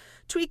would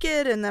tweak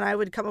it, and then I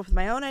would come up with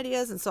my own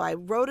ideas. And so I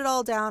wrote it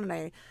all down and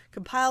I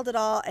compiled it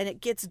all, and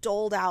it gets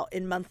doled out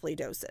in monthly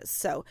doses.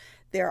 So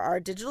there are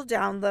digital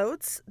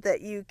downloads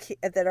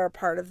that are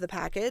part of the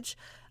package,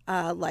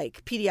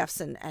 like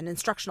PDFs and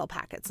instructional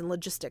packets and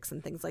logistics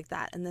and things like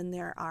that. And then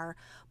there are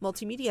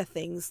multimedia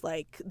things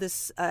like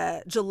this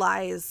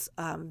July's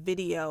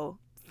video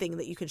thing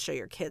that you can show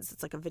your kids.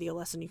 It's like a video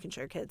lesson you can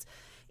show your kids,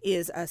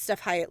 is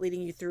Steph Hyatt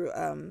leading you through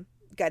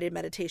guided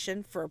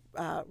meditation for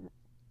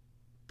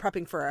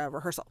prepping for a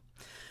rehearsal.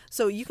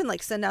 So you can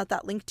like send out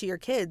that link to your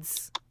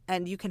kids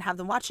and you can have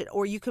them watch it,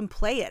 or you can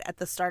play it at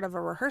the start of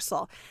a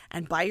rehearsal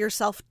and buy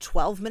yourself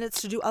 12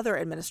 minutes to do other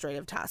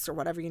administrative tasks or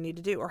whatever you need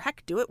to do, or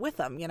heck, do it with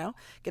them,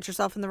 get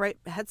yourself in the right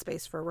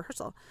headspace for a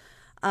rehearsal.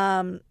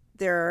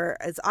 There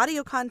is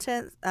audio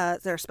content.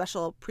 There are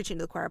special Preaching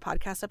to the Choir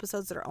podcast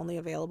episodes that are only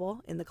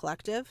available in the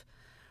Collective.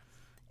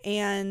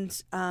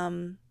 And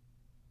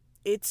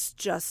it's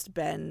just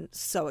been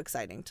so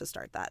exciting to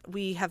start that.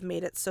 We have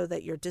made it so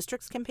that your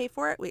districts can pay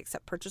for it. We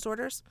accept purchase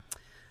orders.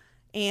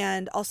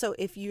 And also,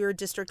 if your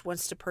district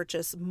wants to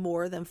purchase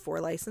more than 4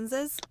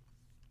 licenses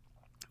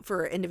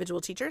for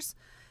individual teachers,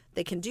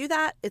 they can do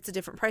that. It's a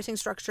different pricing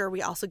structure.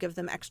 We also give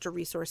them extra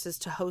resources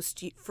to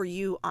host for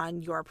you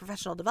on your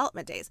professional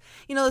development days.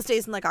 Those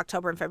days in like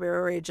October and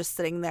February where you're just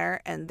sitting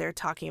there and they're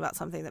talking about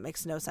something that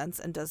makes no sense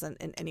and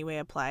doesn't in any way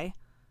apply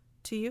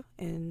to you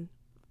in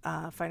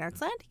Fine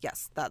Arts Land.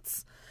 Yes,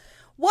 that's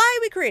why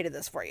we created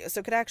this for you, so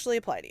it could actually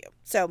apply to you.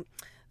 So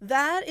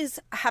that is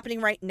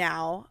happening right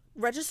now.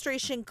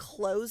 Registration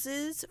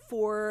closes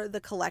for the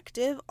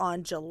Collective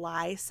on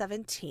July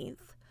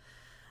 17th,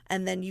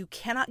 and then you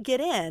cannot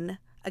get in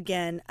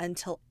again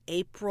until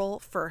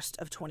April 1st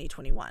of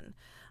 2021.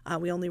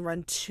 We only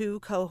run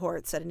 2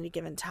 cohorts at any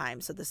given time.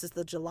 So this is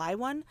the July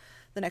one.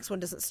 The next one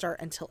doesn't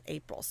start until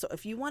April. So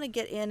if you want to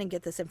get in and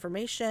get this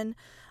information,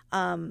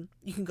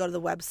 you can go to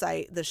the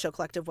website, the Show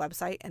Collective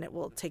website, and it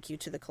will take you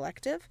to the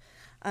Collective.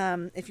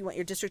 If you want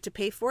your district to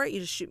pay for it, you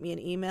just shoot me an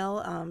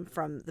email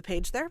from the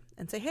page there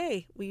and say,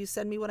 hey, will you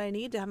send me what I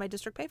need to have my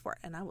district pay for it?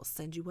 And I will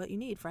send you what you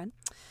need, friend.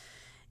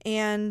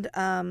 And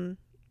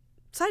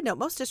side note,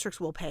 most districts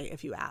will pay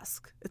if you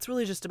ask. It's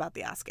really just about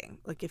the asking.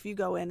 Like if you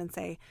go in and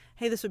say,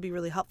 hey, this would be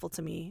really helpful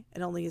to me.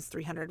 It only is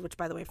 $300, which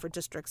by the way, for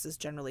districts is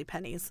generally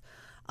pennies.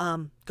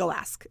 Go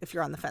ask. If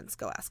you're on the fence,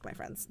 go ask, my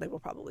friends. They will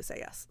probably say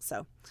yes.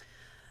 So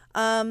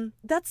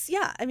that's,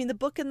 yeah. I mean, the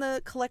book and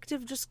the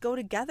Collective just go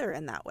together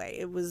in that way.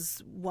 It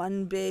was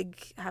one big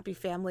happy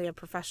family of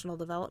professional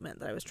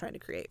development that I was trying to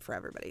create for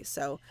everybody.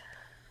 So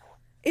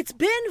it's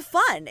been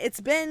fun. It's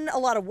been a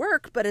lot of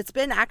work, but it's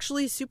been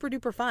actually super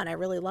duper fun. I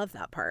really love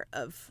that part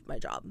of my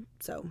job.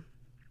 So,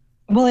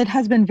 well, it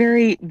has been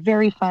very,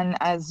 very fun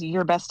as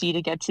your bestie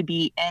to get to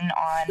be in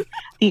on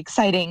the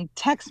exciting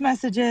text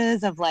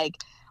messages of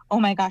like, oh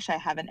my gosh, I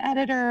have an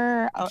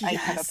editor. Oh, yes. I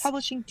have a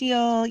publishing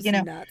deal,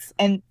 nuts.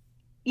 And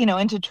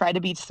to try to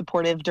be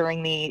supportive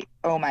during the,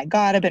 oh my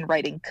God, I've been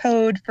writing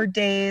code for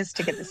days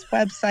to get this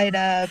website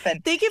up.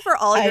 And thank you for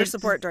all your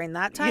support during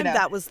that time.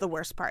 That was the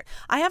worst part.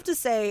 I have to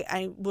say,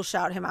 I will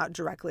shout him out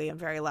directly and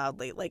very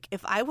loudly. Like,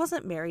 if I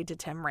wasn't married to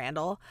Tim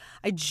Randall,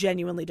 I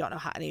genuinely don't know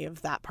how any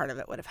of that part of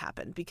it would have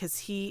happened, because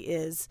he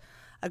is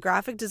a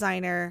graphic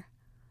designer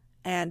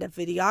and a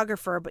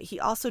videographer, but he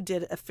also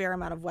did a fair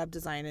amount of web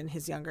design in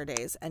his younger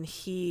days. And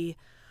he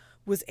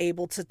was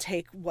able to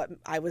take what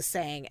I was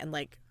saying and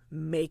like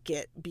make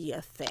it be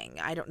a thing.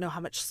 I don't know how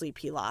much sleep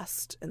he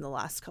lost in the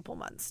last couple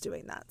months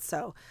doing that.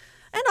 So,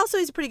 and also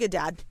he's a pretty good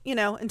dad,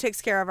 and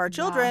takes care of our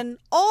children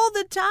all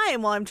the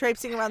time while I'm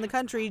traipsing around the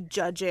country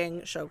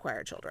judging show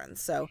choir children.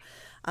 So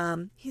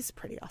he's a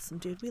pretty awesome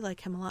dude. We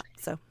like him a lot.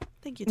 So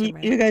thank you, Tim.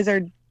 You guys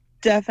are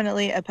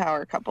definitely a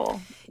power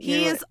couple.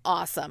 He is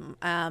awesome.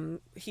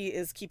 He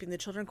is keeping the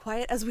children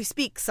quiet as we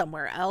speak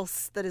somewhere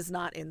else that is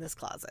not in this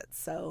closet.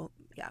 So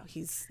yeah,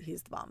 he's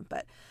the bomb.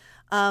 But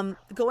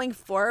going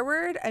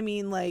forward, I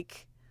mean,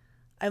 like,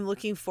 I'm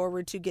looking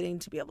forward to getting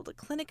to be able to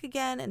clinic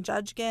again and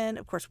judge again.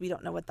 Of course, we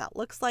don't know what that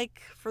looks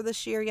like for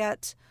this year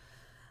yet.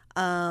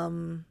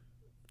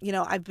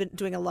 I've been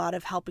doing a lot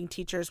of helping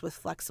teachers with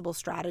flexible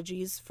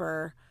strategies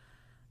for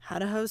how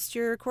to host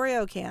your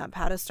choreo camp,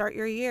 how to start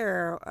your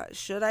year.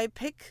 Should I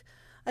pick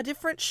a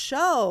different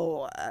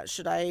show?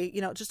 Should I,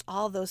 just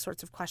all those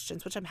sorts of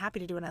questions, which I'm happy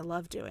to do and I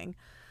love doing.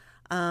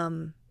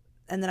 And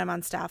then I'm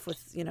on staff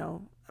with,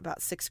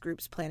 about 6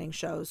 groups planning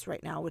shows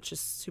right now, which is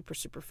super,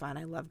 super fun.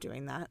 I love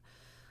doing that.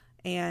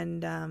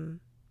 And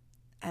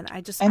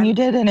you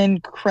did an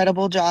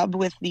incredible job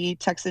with the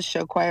Texas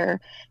Show Choir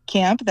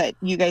camp that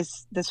you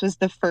guys, this was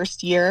the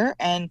first year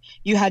and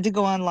you had to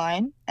go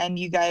online and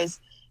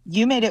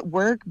you made it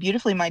work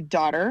beautifully. My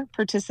daughter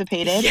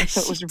participated, yes,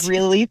 so it was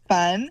really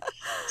fun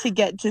to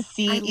get to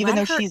see, even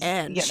though she's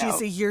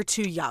she's a year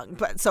too young.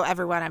 But so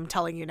everyone, I'm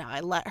telling you now, I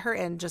let her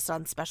in just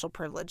on special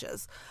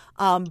privileges.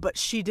 But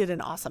she did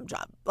an awesome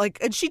job.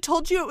 And she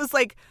told you it was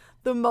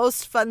the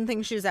most fun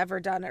thing she's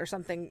ever done or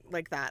something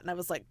like that. And I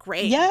was like,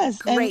 great.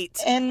 Yes. Great.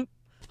 And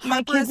my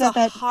Harper kid's is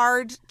a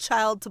hard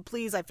child to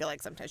please. I feel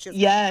like sometimes she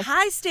has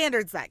high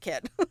standards, that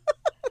kid.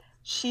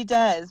 She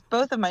does.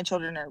 Both of my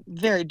children are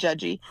very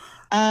judgy.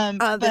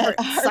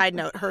 Side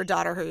note,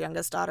 her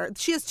youngest daughter,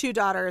 she has 2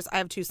 daughters. I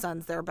have 2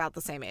 sons. They're about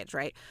the same age,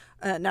 right?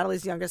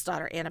 Natalie's youngest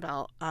daughter,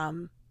 Annabelle,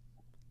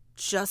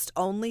 just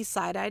only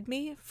side-eyed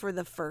me for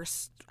the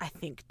first, I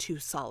think, 2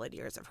 solid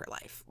years of her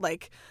life.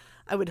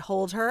 I would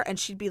hold her and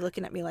she'd be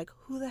looking at me like,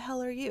 who the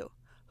hell are you?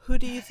 Who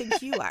do you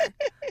think you are?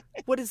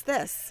 What is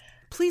this?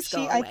 Please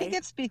go away. I think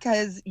it's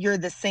because you're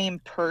the same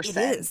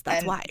person. It is.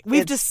 That's why.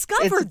 We've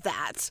discovered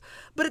that.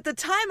 But at the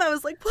time I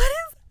was like, why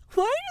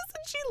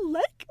doesn't she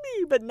like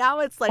me? But now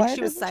it's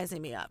she was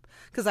sizing me up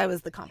because I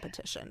was the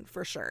competition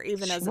for sure.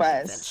 Even as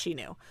an infant, she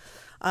knew.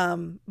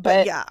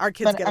 But yeah, our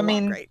kids get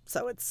along great.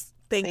 So it's,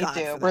 thank God for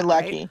that, we're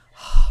lucky.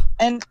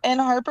 Right? And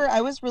Harper,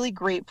 I was really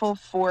grateful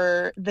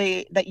for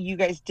that you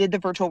guys did the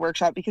virtual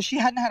workshop because she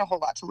hadn't had a whole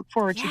lot to look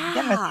forward to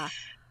begin with.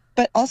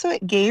 But also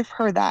it gave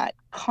her that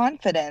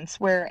confidence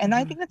and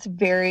I think that's a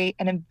very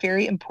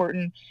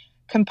important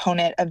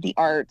component of the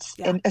arts,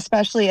 and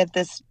especially at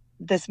this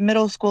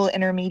middle school,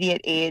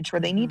 intermediate age where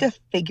they need to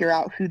figure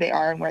out who they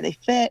are and where they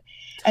fit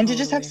and to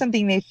just have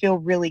something they feel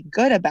really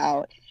good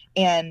about.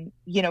 And,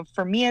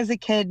 for me as a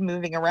kid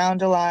moving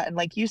around a lot, and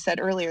like you said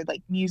earlier,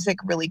 music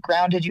really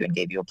grounded you and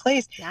gave you a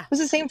place. It was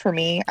the same for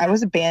me. I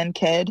was a band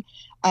kid.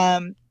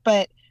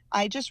 But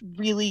I just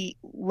really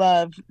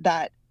love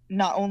that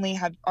not only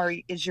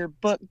is your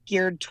book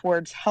geared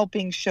towards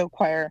helping show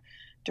choir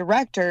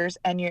directors,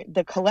 and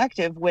the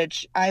collective,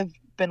 which I've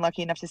been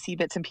lucky enough to see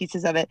bits and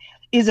pieces of it,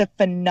 is a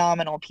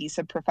phenomenal piece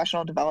of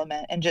professional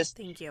development and just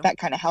that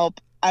kind of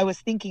help. I was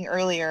thinking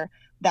earlier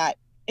that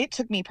it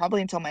took me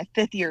probably until my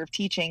 5th year of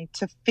teaching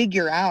to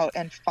figure out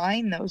and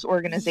find those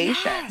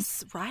organizations.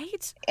 Yes,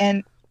 right.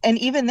 And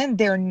even then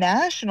they're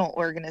national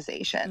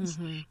organizations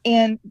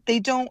and they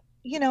don't,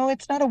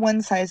 it's not a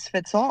one size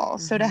fits all.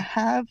 So to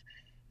have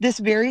this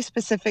very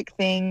specific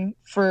thing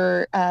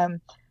for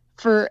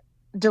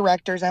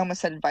directors, I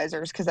almost said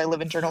advisors because I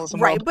live in journalism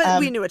world. But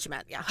we knew what you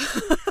meant. Yeah.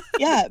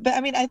 Yeah. But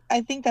I mean,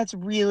 I think it's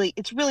really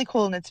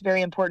cool and it's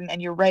very important.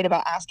 And you're right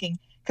about asking,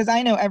 because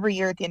I know every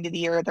year at the end of the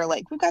year, they're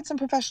like, we've got some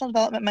professional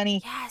development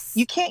money. Yes.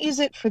 You can't use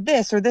it for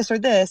this or this or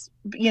this.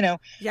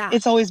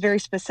 It's always very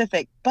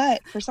specific.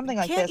 But for something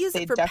like this, use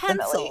they it for definitely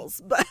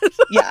pencils, but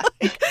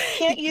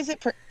can't use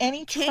it for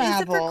any travel. Can't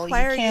use it for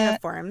choir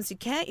uniforms. You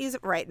can't use it.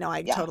 Right. No,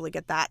 I totally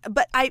get that.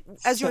 But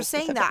as you were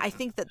saying that, I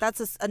think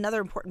that's another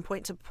important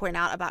point to point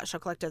out about Show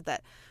Collective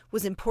that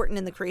was important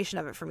in the creation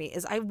of it for me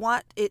is I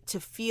want it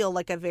to feel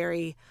like a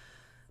very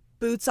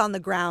boots on the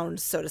ground,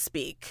 so to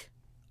speak,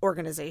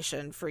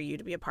 organization for you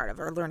to be a part of,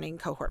 or learning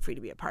cohort for you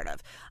to be a part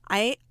of.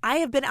 I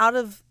have been out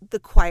of the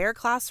choir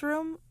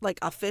classroom,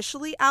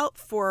 officially out,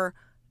 for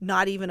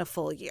not even a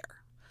full year.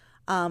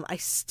 I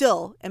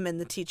still am in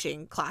the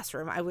teaching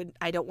classroom.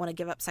 I don't want to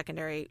give up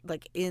secondary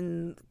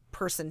in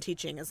person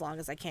teaching as long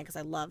as I can because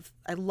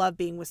I love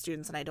being with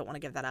students and I don't want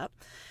to give that up.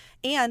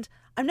 And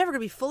I'm never going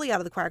to be fully out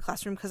of the choir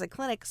classroom because I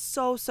clinic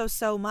so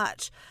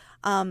much.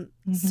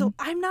 So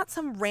I'm not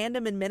some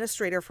random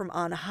administrator from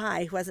on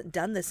high who hasn't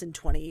done this in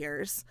 20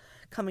 years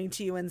coming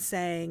to you and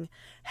saying,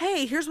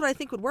 hey, here's what I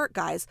think would work,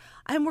 guys.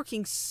 I'm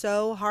working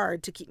so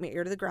hard to keep my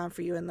ear to the ground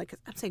for you. And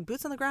I'm saying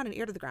boots on the ground and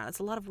ear to the ground. It's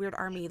a lot of weird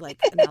army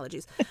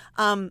analogies.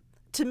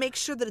 To make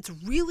sure that it's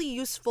really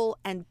useful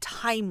and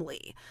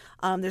timely.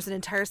 There's an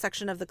entire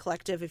section of the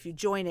collective, if you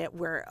join it,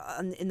 where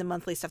in the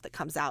monthly stuff that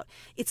comes out,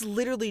 it's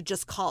literally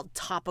just called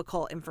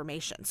topical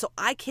information. So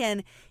I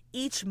can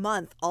each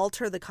month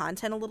alter the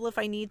content a little if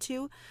I need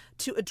to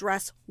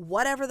address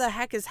whatever the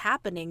heck is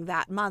happening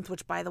that month,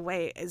 which, by the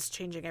way, is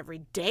changing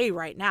every day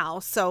right now.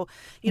 So,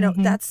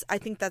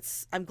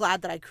 I'm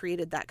glad that I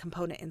created that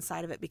component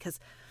inside of it because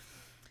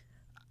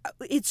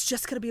it's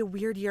just going to be a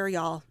weird year,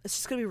 y'all. It's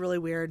just going to be really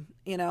weird,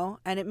 and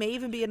it may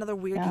even be another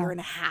weird year and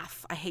a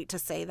half. I hate to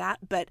say that,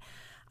 but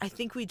I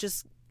think we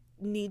just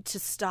need to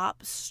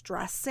stop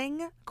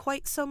stressing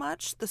quite so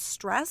much. The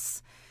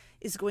stress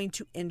is going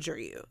to injure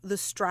you. The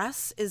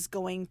stress is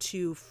going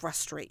to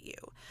frustrate you.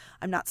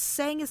 I'm not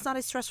saying it's not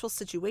a stressful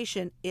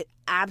situation. It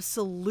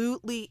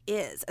absolutely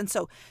is. And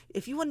so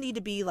if you need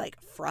to be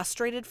like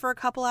frustrated for a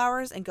couple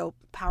hours and go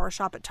power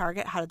shop at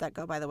Target, how did that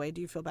go, by the way?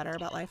 Do you feel better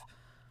about life?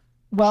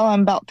 Well,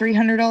 I'm about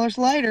 $300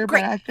 lighter,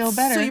 Great. but I feel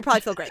better. So you probably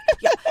feel great.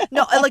 Yeah.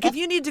 No, like if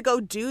you need to go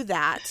do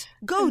that,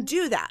 go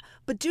do that.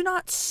 But do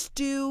not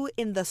stew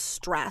in the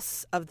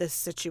stress of this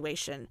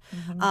situation.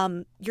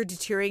 You're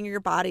deteriorating your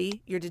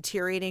body. You're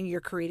deteriorating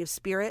your creative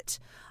spirit.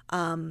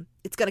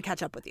 It's going to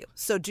catch up with you.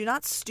 So do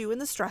not stew in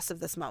the stress of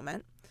this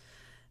moment.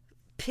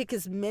 Pick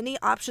as many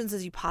options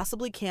as you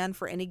possibly can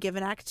for any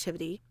given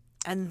activity.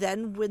 And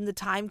then when the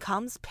time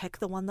comes, pick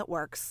the one that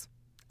works.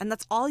 And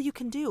that's all you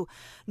can do.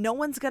 No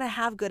one's going to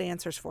have good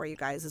answers for you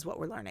guys, is what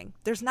we're learning.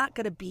 There's not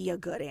going to be a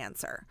good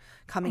answer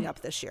coming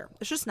up this year.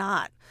 It's just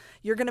not.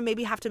 You're going to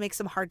maybe have to make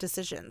some hard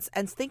decisions.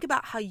 And think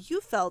about how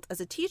you felt as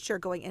a teacher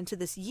going into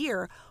this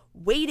year,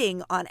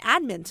 waiting on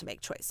admin to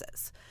make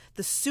choices.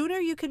 The sooner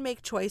you can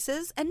make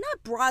choices, and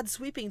not broad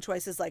sweeping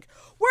choices like,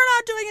 we're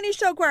not doing any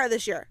show choir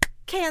this year,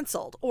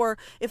 canceled. Or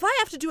if I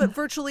have to do it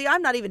virtually,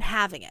 I'm not even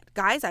having it.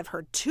 Guys, I've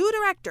heard 2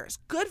 directors,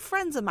 good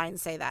friends of mine,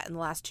 say that in the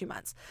last 2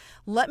 months.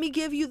 Let me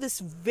give you this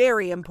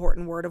very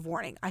important word of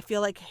warning. I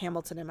feel like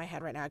Hamilton in my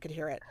head right now. I could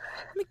hear it.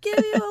 Let me give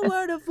you a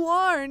word of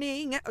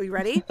warning. Are you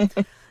ready?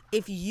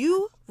 If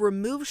you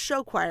remove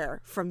show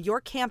choir from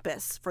your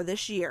campus for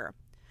this year,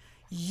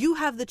 you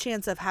have the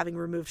chance of having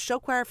removed show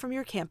choir from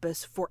your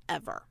campus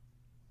forever.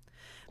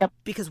 Yep.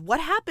 Because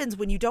what happens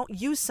when you don't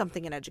use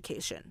something in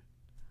education?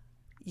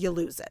 You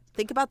lose it.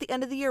 Think about the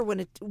end of the year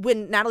when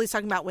Natalie's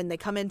talking about when they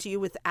come into you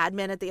with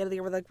admin at the end of the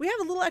year, we're like, we have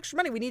a little extra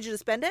money, we need you to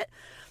spend it.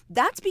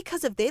 That's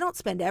because if they don't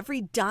spend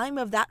every dime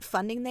of that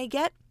funding they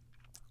get,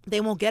 they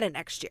won't get it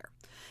next year.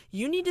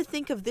 You need to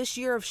think of this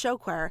year of show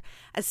choir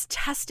as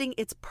testing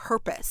its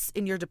purpose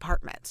in your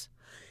department.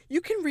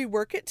 You can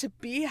rework it to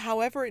be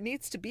however it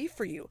needs to be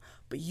for you,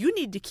 but you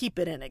need to keep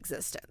it in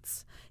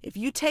existence. If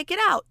you take it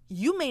out,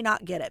 you may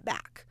not get it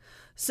back.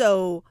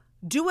 So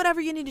do whatever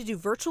you need to do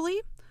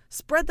virtually.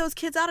 Spread those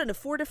kids out into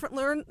 4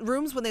 different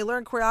rooms when they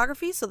learn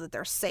choreography so that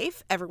they're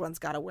safe. Everyone's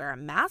got to wear a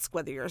mask,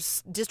 whether your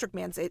district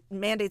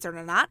mandates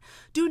or not.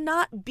 Do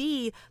not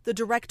be the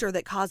director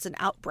that caused an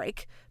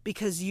outbreak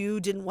because you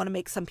didn't want to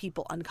make some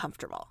people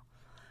uncomfortable.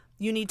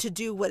 You need to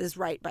do what is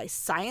right by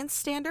science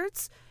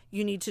standards.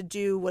 You need to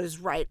do what is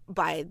right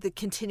by the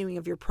continuing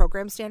of your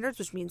program standards,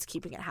 which means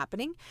keeping it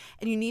happening.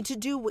 And you need to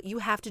do what you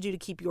have to do to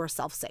keep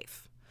yourself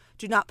safe.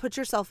 Do not put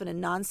yourself in a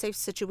non-safe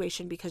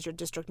situation because your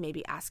district may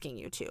be asking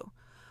you to.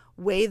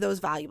 Weigh those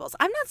variables.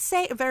 I'm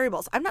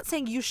not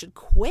saying you should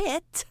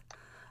quit.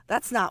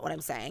 That's not what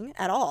I'm saying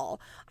at all.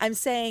 I'm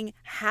saying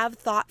have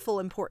thoughtful,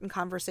 important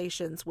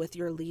conversations with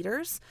your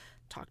leaders.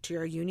 Talk to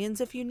your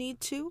unions if you need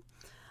to.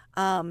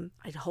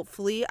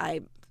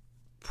 I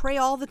pray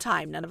all the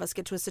time none of us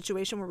get to a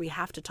situation where we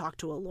have to talk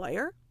to a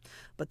lawyer,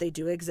 but they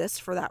do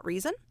exist for that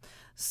reason.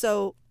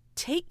 So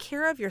take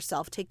care of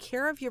yourself. Take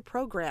care of your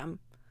program.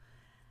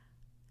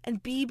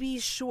 And be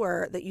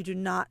sure that you do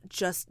not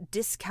just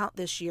discount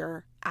this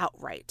year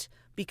outright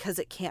because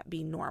it can't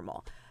be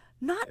normal.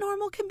 Not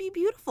normal can be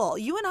beautiful.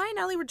 You and I,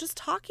 Natalie, were just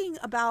talking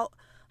about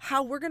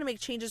how we're going to make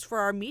changes for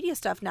our media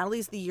stuff.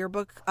 Natalie's the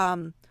yearbook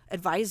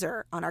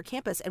advisor on our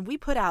campus. And we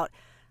put out,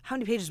 how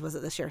many pages was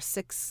it this year?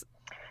 6,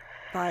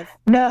 5?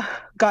 No,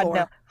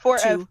 God, 4,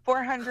 no.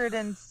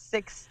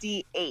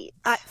 468.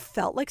 I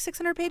felt like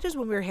 600 pages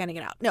when we were handing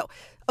it out. No.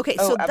 Okay,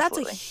 so that's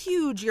a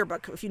huge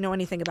yearbook if you know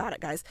anything about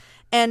it, guys.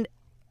 And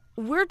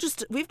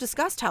we've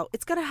discussed how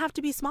it's going to have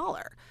to be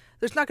smaller.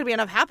 There's not going to be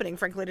enough happening,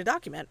 frankly, to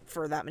document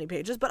for that many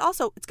pages, but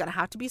also it's going to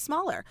have to be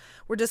smaller.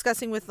 We're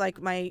discussing with like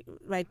my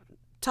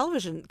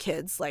television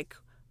kids, like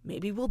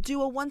maybe we'll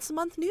do a once a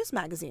month news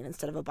magazine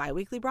instead of a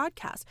biweekly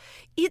broadcast.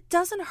 It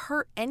doesn't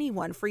hurt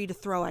anyone for you to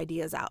throw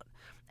ideas out.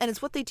 And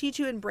it's what they teach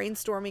you in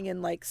brainstorming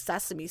in like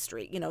Sesame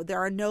Street. You know, there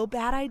are no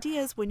bad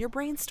ideas when you're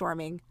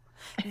brainstorming.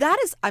 That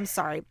is, I'm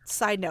sorry,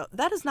 side note,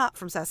 that is not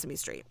from Sesame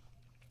Street.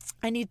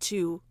 I need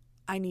to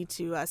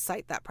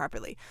cite that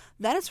properly.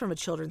 That is from a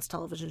children's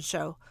television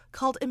show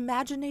called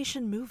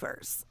Imagination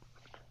Movers.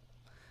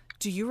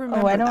 Do you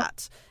remember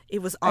that?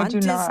 It was on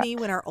Disney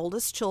when our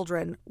oldest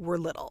children were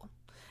little.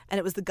 And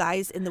it was the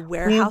guys in the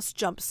warehouse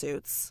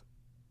jumpsuits.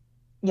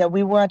 Yeah,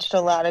 we watched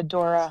a lot of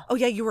Dora. Oh,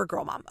 yeah, you were a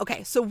girl mom.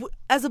 Okay, so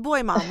as a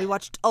boy mom, we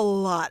watched a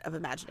lot of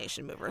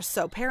Imagination Movers.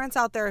 So parents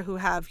out there who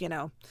have,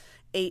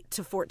 8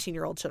 to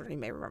 14-year-old children, you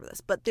may remember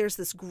this. But there's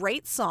this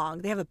great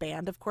song. They have a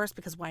band, of course,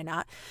 because why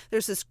not?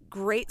 There's this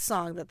great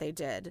song that they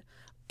did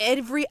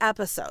every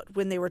episode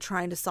when they were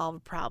trying to solve a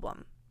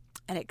problem.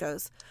 And it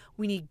goes,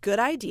 we need good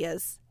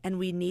ideas, and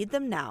we need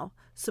them now.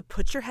 So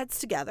put your heads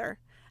together,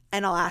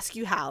 and I'll ask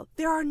you how.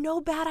 There are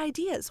no bad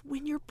ideas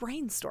when you're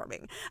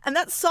brainstorming. And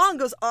that song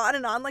goes on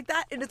and on like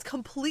that, and it's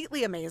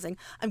completely amazing.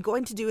 I'm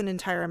going to do an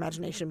entire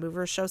Imagination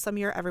Movers show some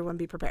year. Everyone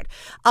be prepared.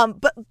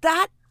 But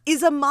that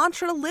is a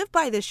mantra to live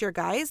by this year,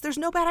 guys. There's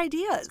no bad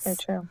ideas. Very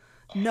true.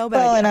 No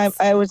bad ideas.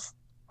 And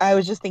I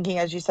was just thinking,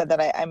 as you said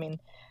that, I mean,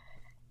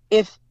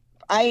 if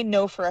I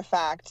know for a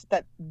fact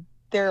that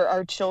there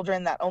are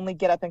children that only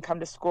get up and come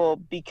to school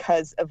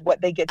because of what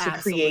they get to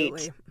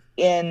create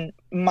in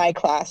my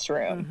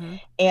classroom. Mm-hmm.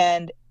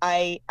 And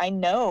I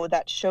know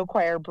that show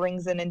choir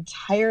brings an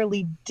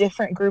entirely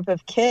different group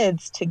of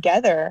kids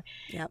together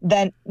Yep.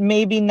 that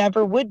maybe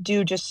never would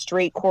do just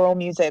straight choral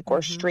music or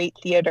Mm-hmm. straight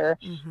theater.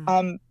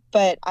 Mm-hmm.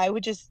 But I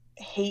would just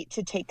hate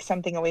to take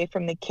something away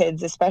from the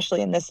kids,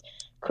 especially in this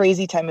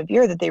crazy time of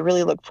year that they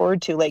really look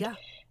forward to. Like, Yeah.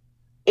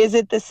 is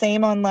it the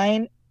same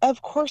online?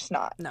 Of course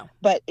not. No.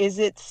 But is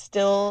it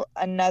still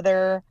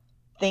another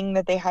thing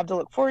that they have to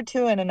look forward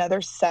to and another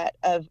set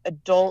of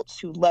adults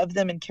who love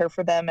them and care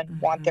for them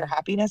and want their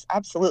happiness?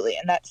 Absolutely.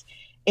 And that's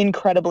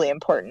incredibly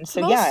important. It's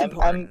So most yeah,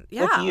 important. I'm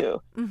with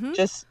you. Mm-hmm.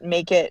 Just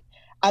make it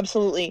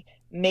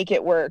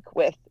work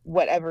with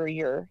whatever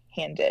you're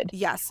handed.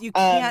 Yes, you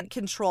can't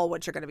control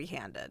what you're going to be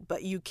handed,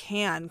 but you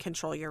can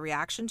control your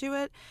reaction to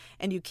it,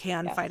 and you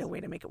can find a way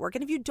to make it work.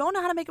 And if you don't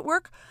know how to make it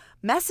work,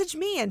 message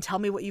me and tell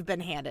me what you've been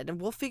handed, and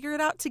we'll figure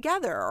it out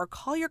together. Or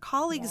call your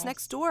colleagues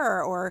next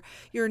door or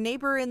your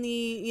neighbor in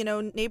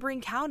the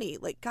neighboring county.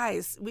 Like,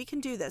 guys, we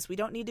can do this. We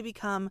don't need to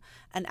become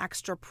an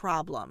extra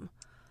problem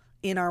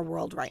in our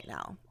world right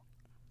now.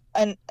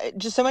 And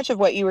just so much of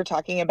what you were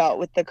talking about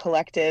with the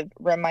collective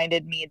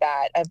reminded me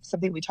that of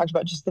something we talked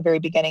about just at the very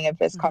beginning of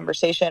this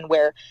conversation,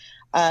 where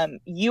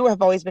you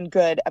have always been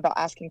good about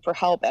asking for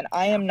help, and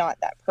I am not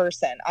that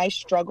person. I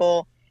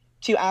struggle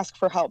to ask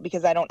for help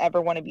because I don't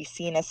ever want to be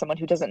seen as someone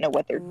who doesn't know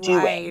what they're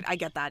doing. Right, I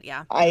get that.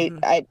 Yeah,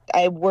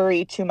 I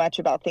worry too much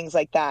about things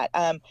like that.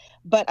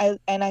 But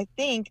I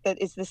think that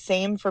it's the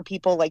same for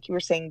people, like you were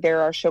saying,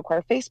 there are show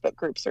choir Facebook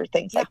groups or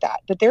things like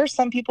that. But there are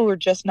some people who are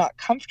just not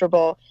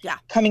comfortable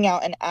coming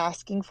out and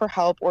asking for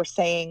help or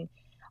saying,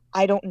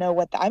 I don't know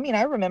what I mean,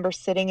 I remember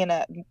sitting in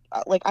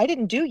I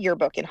didn't do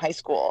yearbook in high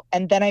school,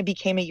 and then I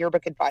became a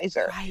yearbook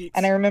advisor. Right.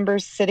 And I remember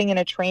sitting in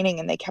a training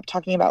and they kept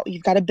talking about,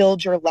 you've got to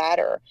build your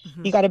ladder.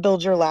 You got to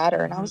build your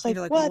ladder. And I was like,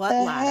 what the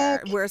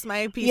ladder? Heck? Where's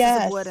my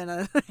pieces of wood and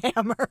a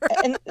hammer?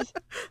 And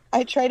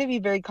I try to be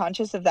very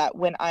conscious of that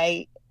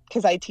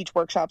because I teach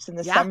workshops in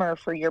the summer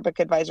for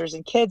yearbook advisors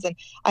and kids. And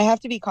I have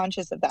to be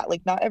conscious of that.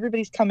 Like, not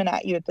everybody's coming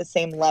at you at the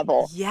same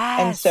level. Yes.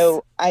 And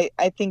so I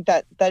think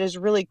that is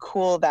really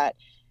cool that,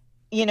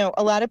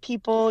 a lot of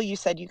people, you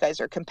said you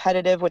guys are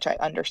competitive, which I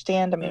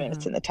understand. I mean,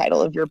 it's in the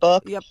title of your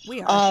book. Yep,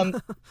 we are.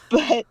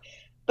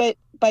 But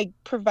by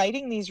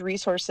providing these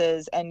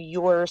resources and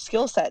your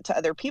skill set to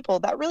other people,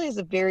 that really is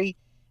a very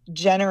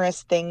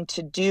generous thing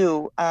to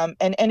do. And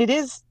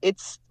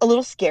it's a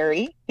little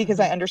scary because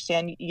I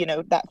understand,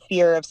 that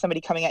fear of somebody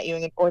coming at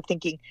you or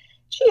thinking,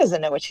 she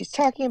doesn't know what she's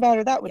talking about,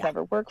 or that would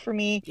never work for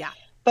me. Yeah.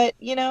 But,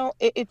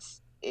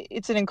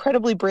 it's an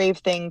incredibly brave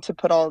thing to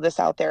put all of this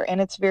out there.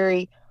 And it's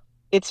very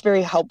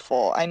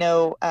helpful. I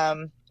know,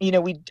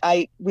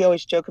 we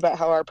always joke about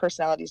how our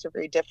personalities are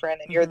very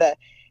different, and you're the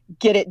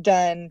get it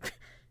done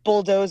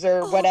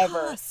bulldozer,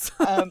 whatever.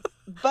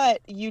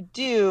 But you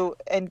do,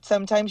 and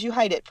sometimes you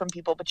hide it from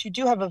people, but you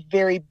do have a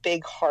very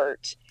big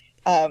heart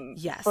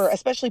for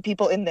especially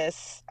people in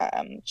this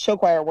show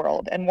choir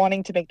world and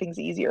wanting to make things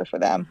easier for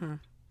them.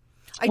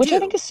 I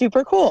think is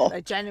super cool.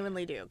 I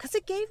genuinely do, because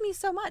it gave me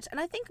so much. And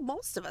I think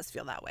most of us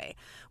feel that way.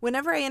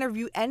 Whenever I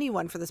interview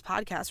anyone for this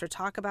podcast or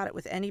talk about it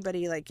with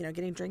anybody, like,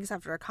 getting drinks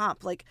after a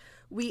comp, like,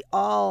 we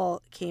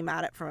all came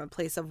at it from a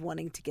place of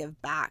wanting to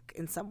give back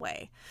in some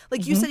way.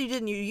 Like you said, you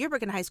did in your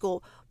yearbook in high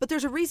school, but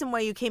there's a reason why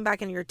you came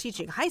back and you're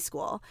teaching high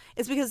school.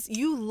 It's because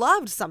you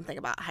loved something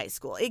about high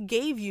school. It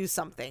gave you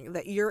something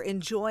that you're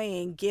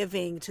enjoying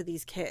giving to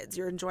these kids.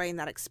 You're enjoying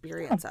that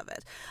experience of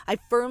it. I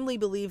firmly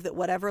believe that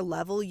whatever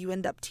level you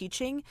end up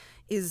teaching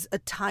is a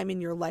time in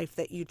your life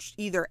that you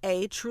either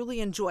A, truly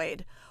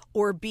enjoyed,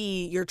 or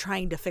B, you're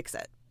trying to fix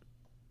it.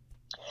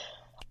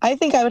 I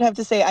think I would have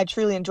to say I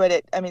truly enjoyed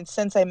it. I mean,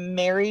 since I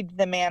married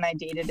the man I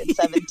dated at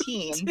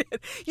 17. You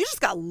just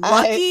got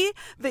lucky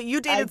that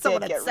you dated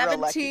someone at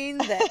 17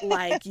 that,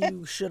 like,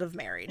 you should have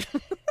married.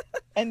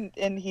 And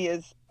he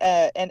is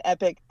an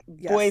epic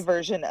boy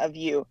version of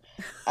you.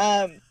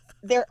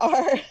 There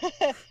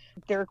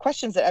are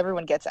questions that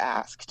everyone gets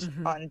asked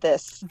on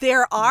this.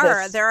 There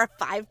are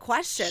 5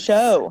 questions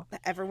show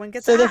that everyone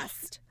gets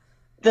asked.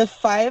 The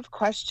 5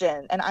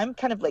 question, and I'm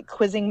kind of like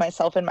quizzing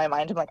myself in my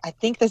mind. I'm like, I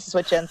think this is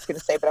what Jen's going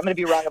to say, but I'm going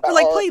to be wrong about it.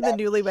 We're like playing the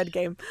newlywed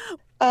game.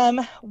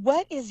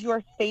 What is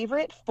your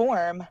favorite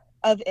form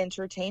of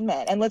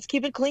entertainment? And let's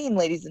keep it clean,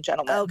 ladies and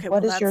gentlemen. Okay,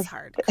 that's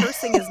hard.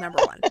 Cursing is number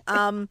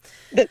 1.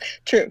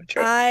 True.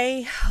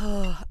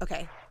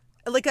 Okay.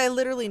 Like, I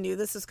literally knew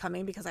this was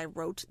coming because I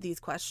wrote these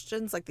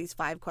questions, like these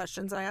 5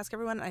 questions that I ask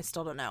everyone, and I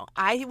still don't know.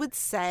 I would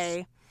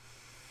say,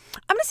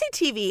 I'm going to say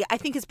TV, I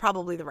think, is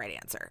probably the right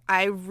answer.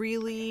 I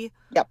really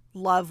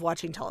love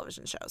watching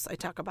television shows. I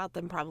talk about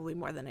them probably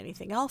more than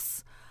anything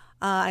else.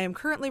 I am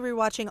currently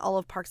rewatching all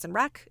of Parks and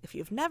Rec. If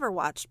you've never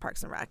watched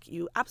Parks and Rec,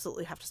 you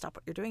absolutely have to stop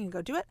what you're doing and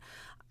go do it.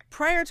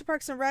 Prior to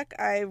Parks and Rec,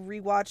 I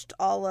rewatched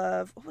all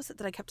of, what was it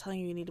that I kept telling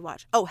you need to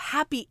watch? Oh,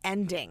 Happy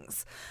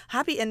Endings.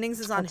 Happy Endings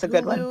is on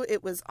Hulu.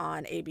 It was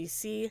on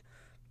ABC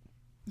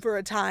for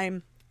a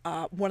time.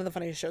 One of the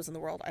funniest shows in the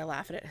world. I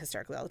laugh at it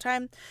hysterically all the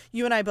time.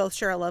 You and I both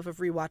share a love of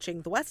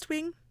rewatching The West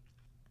Wing.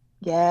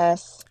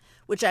 Yes.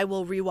 Which I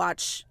will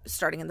rewatch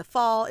starting in the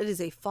fall. It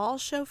is a fall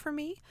show for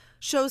me.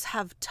 Shows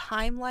have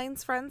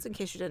timelines, friends, in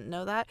case you didn't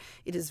know that.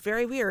 It is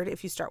very weird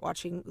if you start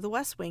watching The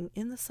West Wing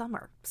in the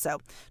summer. So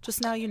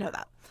just now you know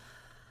that.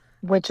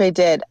 Which I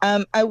did.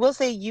 I will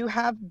say you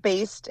have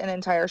based an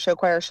entire show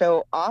choir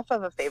show off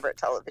of a favorite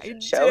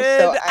television show.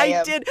 So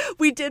I did.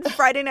 We did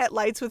Friday Night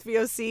Lights with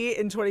VOC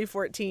in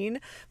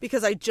 2014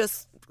 because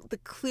the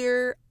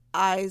clear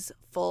eyes,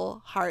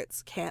 full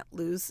hearts, can't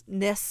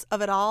lose-ness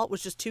of it all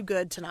was just too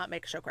good to not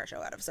make a show choir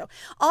show out of. So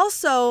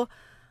also,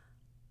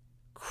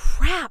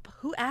 crap,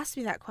 who asked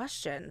me that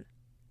question?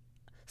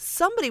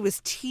 Somebody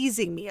was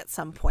teasing me at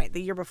some point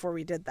the year before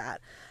we did that.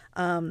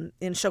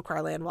 In show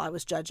choir land while I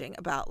was judging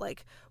about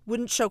like,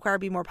 wouldn't show choir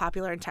be more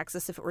popular in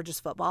Texas if it were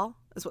just football?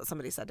 Is what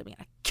somebody said to me.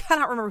 I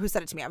cannot remember who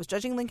said it to me. I was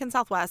judging Lincoln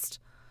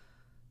Southwest.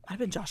 Might have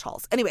been Josh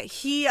Halls. Anyway,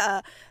 he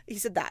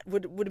said that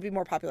would it be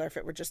more popular if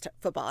it were just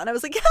football? And I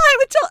was like, yeah, I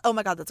would tell. Oh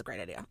my God, that's a great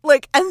idea.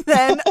 Like, and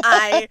then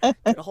I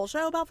did a whole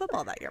show about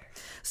football that year.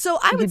 So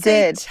I would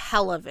say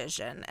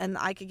television, and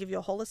I could give you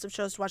a whole list of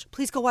shows to watch.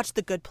 Please go watch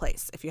The Good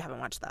Place if you haven't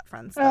watched that,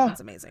 friends. That one's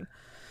amazing.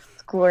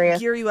 It's glorious.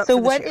 Gear you up.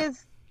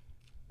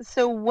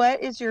 So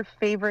what is your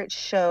favorite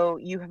show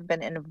you have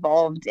been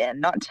involved in?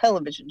 Not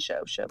television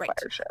show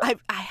choir show. I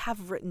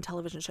have written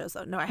television shows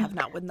though. No, I have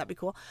not. Wouldn't that be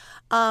cool?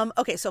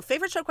 Okay, so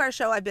favorite show choir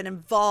show I've been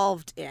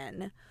involved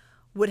in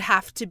would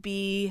have to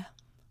be.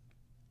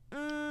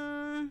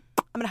 I'm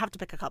gonna have to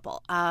pick a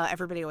couple.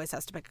 Everybody always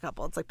has to pick a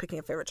couple. It's like picking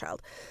a favorite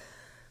child.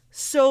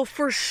 So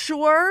for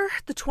sure,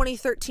 the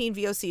 2013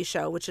 VOC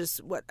show, which is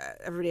what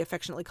everybody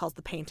affectionately calls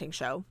the painting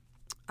show,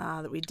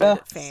 that we did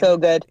at Fame. So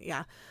good.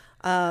 Yeah.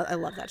 I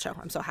love that show.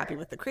 I'm so happy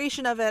with the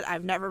creation of it.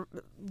 I've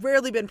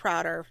rarely been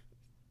prouder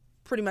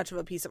pretty much of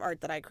a piece of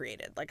art that I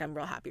created. Like, I'm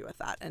real happy with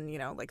that. And,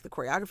 like the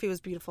choreography was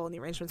beautiful and the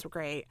arrangements were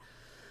great.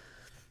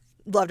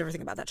 Loved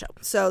everything about that show.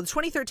 So the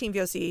 2013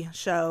 VOC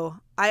show,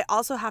 I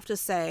also have to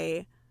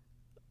say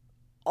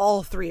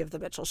all three of the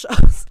Mitchell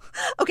shows.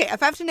 Okay,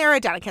 if I have to narrow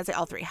it down, I can't say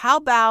all three. How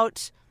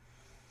about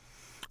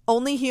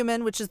Only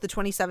Human, which is the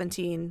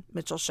 2017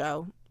 Mitchell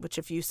show, which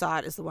if you saw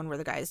it is the one where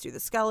the guys do the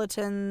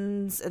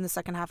skeletons in the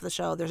second half of the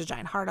show. There's a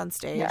giant heart on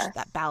stage. Yes.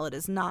 That ballad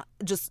is not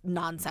just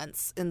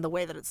nonsense in the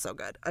way that it's so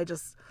good. I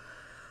just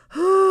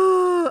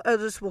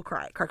will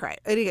cry.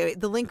 Anyway,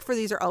 the link for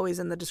these are always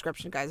in the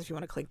description, guys, if you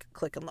want to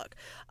click and look.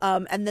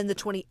 And then the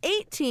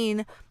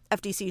 2018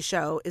 FDC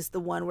show is the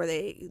one where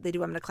they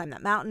do I'm Gonna Climb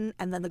That Mountain,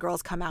 and then the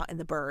girls come out in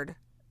the bird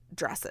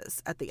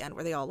dresses at the end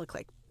where they all look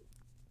like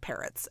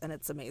parrots, and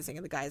it's amazing,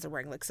 and the guys are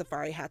wearing like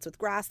safari hats with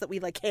grass that we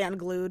like hand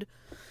glued.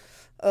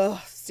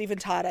 Stephen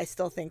Todd, I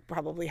still think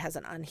probably has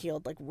an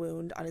unhealed like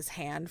wound on his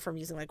hand from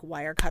using like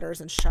wire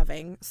cutters and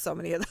shoving so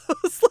many of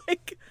those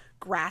like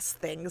grass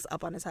things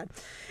up on his head.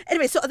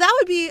 Anyway, so that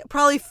would be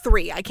probably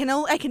three. I can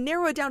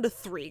narrow it down to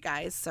three,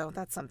 guys, so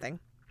that's something.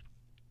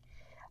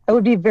 It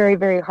would be very,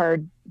 very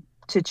hard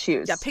to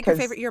choose. Yeah, pick your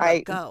favorite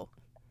yearbook. Go.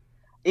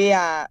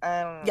 Yeah.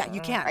 Yeah,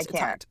 you can't. I It's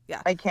can't. hard.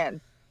 Yeah, I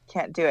can't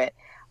do it.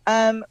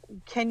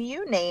 Can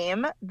you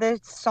name the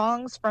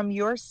songs from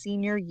your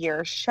senior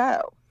year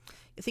show?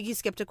 I think you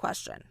skipped a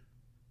question.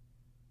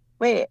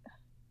 Wait.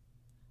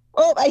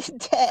 Oh, I did.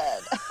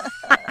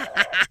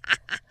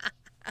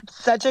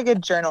 Such a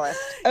good journalist.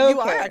 Okay. You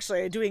are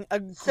actually doing a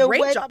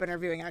great job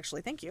interviewing,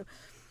 actually. Thank you.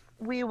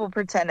 We will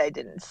pretend I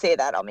didn't say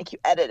that. I'll make you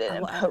edit it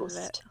in post.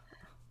 Edit it.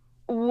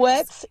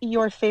 What's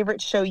your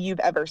favorite show you've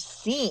ever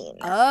seen?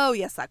 Oh,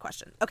 yes, that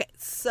question. Okay,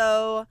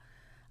 so,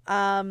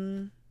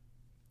 yeah,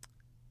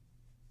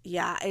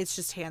 it's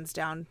just hands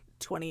down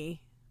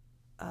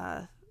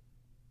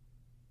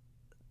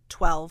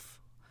 2012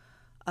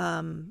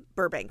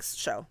 Burbank's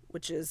show,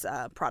 which is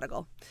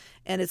Prodigal,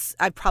 and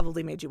I've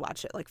probably made you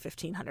watch it like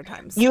 1,500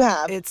 times. You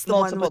have. It's the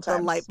one with the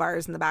light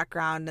bars in the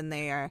background, and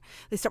they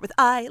start with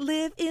 "I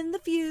live in the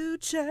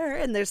future,"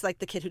 and there's like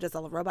the kid who does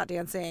all the robot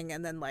dancing,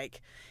 and then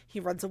like he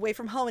runs away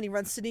from home and he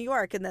runs to New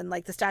York, and then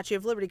like the Statue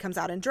of Liberty comes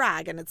out in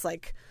drag, and it's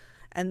like,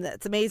 and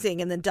it's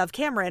amazing, and then Dove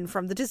Cameron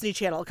from the Disney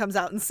Channel comes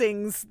out and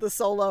sings the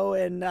solo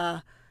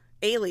in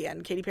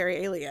Alien, Katy Perry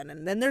Alien,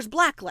 and then there's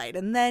Blacklight,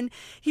 and then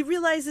he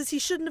realizes he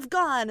shouldn't have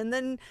gone, and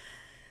then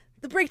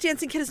the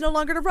breakdancing kid is no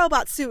longer in a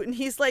robot suit, and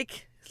he's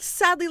like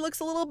sadly looks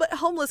a little bit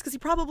homeless because he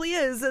probably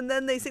is, and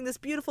then they sing this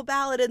beautiful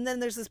ballad, and then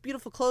there's this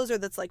beautiful closer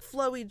that's like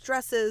flowy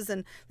dresses,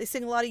 and they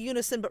sing a lot of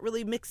unison but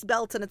really mixed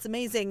belts, and it's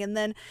amazing, and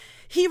then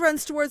he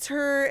runs towards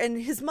her,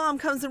 and his mom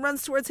comes and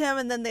runs towards him,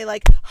 and then they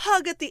like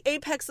hug at the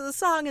apex of the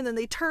song, and then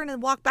they turn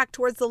and walk back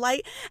towards the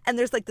light, and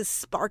there's like this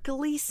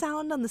sparkly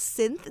sound on the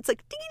synth. It's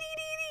like dee dee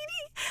dee dee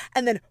dee,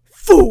 and then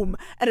boom,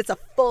 and it's a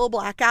full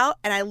blackout,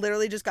 and I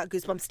literally just got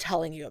goosebumps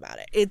telling you about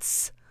it.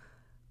 It's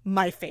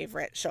my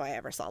favorite show I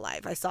ever saw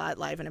live. I saw it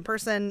live and in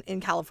person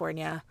in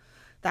California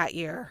that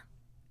year.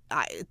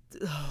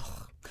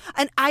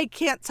 And I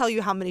can't tell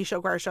you how many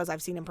show choir shows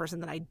I've seen in person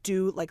that I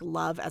do like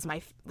love as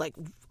my like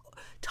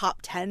top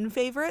 10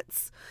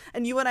 favorites.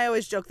 And you and I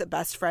always joke that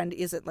best friend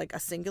isn't like a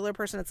singular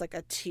person. It's like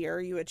a tier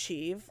you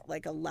achieve,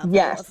 like a level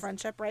of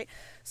friendship, right?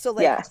 So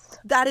like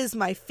that is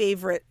my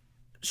favorite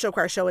show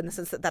choir show in the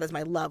sense that is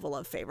my level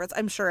of favorites.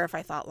 I'm sure if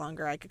I thought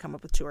longer, I could come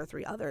up with 2 or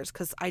 3 others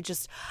because I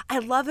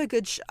love a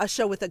good a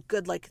show with a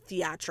good like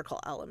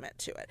theatrical element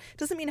to it.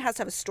 Doesn't mean it has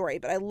to have a story,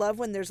 but I love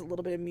when there's a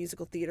little bit of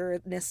musical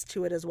theater-ness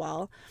to it as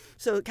well.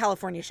 So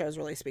California shows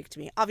really speak to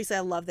me. Obviously,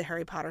 I love the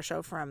Harry Potter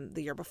show from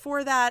the year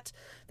before that.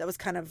 That was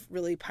kind of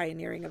really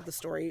pioneering of the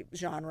story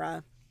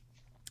genre.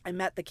 I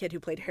met the kid who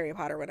played Harry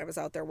Potter when I was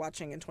out there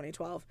watching in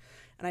 2012,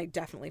 and I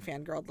definitely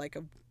fangirled like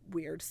a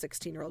weird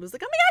 16-year-old who's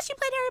like, oh my gosh, you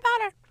played Harry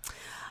Potter.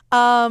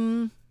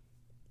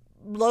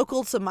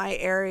 Local to my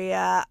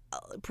area,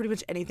 pretty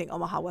much anything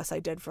Omaha West I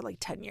did for like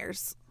 10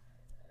 years.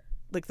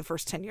 Like the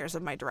first 10 years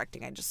of my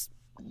directing, I just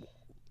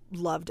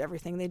loved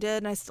everything they did,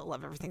 and I still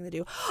love everything they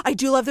do. I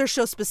do love their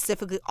show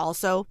specifically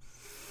also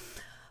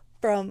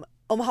from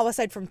Omaha West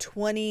Side from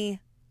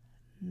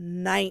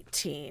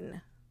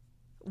 2019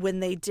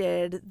 when they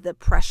did the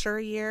Pressure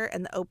year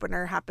and the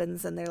opener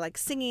happens and they're like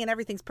singing and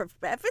everything's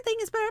perfect. Everything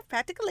is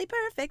practically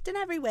perfect in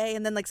every way.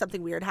 And then like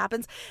something weird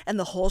happens and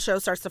the whole show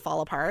starts to fall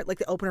apart. Like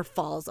the opener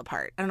falls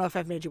apart. I don't know if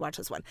I've made you watch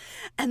this one.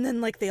 And then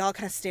like they all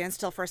kind of stand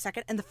still for a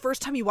second. And the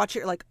first time you watch it,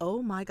 you're like,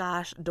 oh my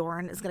gosh,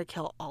 Doran is going to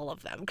kill all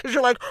of them. Because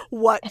you're like,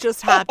 what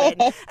just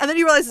happened? And then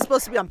you realize it's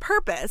supposed to be on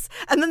purpose.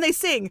 And then they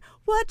sing,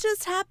 what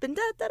just happened?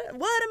 Da, da, da.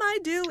 What am I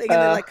doing? And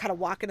they like kind of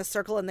walk in a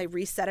circle and they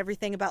reset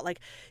everything about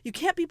like, you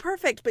can't be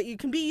perfect, but you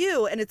can be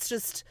you. And it's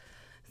just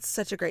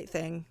such a great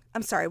thing.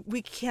 I'm sorry,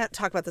 we can't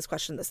talk about this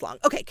question this long.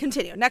 Okay,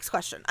 continue. Next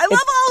question. I love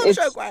all of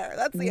show choir.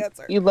 That's the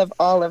answer. You love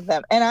all of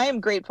them. And I am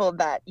grateful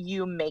that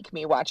you make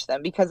me watch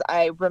them because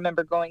I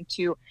remember going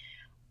to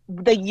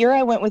the year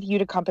I went with you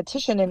to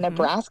competition in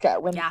Nebraska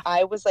when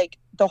I was like,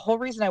 the whole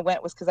reason I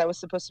went was because I was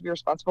supposed to be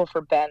responsible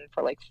for Ben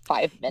for like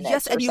 5 minutes.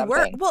 Yes, and you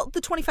were. Well,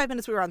 the 25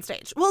 minutes we were on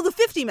stage. Well, the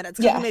 50 minutes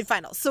because we made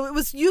finals. So it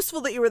was useful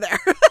that you were there.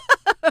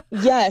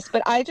 Yes,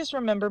 but I just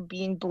remember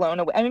being blown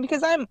away. I mean,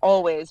 because I'm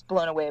always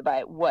blown away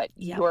by what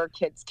your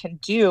kids can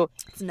do.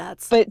 It's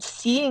nuts. But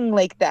seeing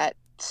like that,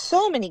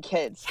 so many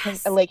kids can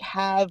like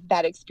have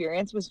that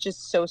experience was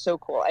just so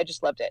cool. I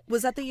just loved it.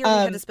 Was that the year we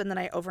had to spend the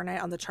night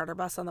overnight on the charter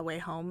bus on the way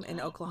home in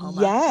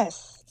Oklahoma?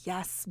 Yes.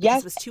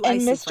 It was 2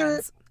 icy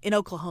friends in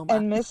Oklahoma.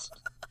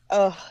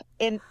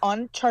 And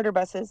on charter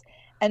buses.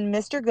 And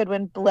Mr.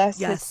 Goodwin, bless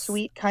his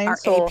sweet, kind our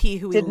soul, AP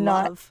who we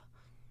love.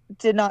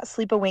 Did not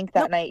sleep a wink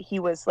that night. He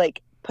was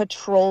like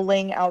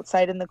patrolling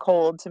outside in the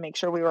cold to make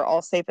sure we were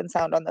all safe and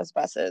sound on those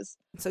buses.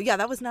 So yeah,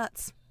 that was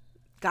nuts.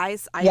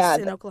 Guys, ice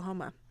in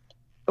Oklahoma.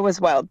 It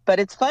was wild, but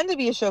it's fun to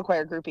be a show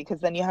choir groupie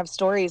because then you have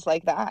stories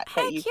like that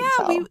that you can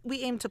tell.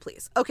 We aim to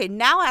please. Okay,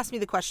 now ask me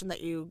the question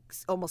that you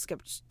almost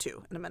skipped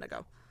to in a minute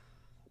ago.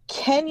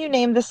 Can you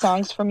name the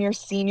songs from your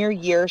senior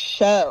year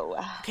show?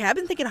 Okay, I've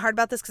been thinking hard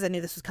about this because I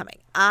knew this was coming.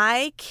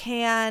 I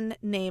can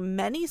name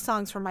many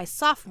songs from my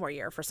sophomore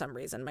year for some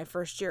reason, my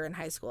first year in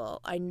high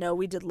school. I know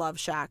we did Love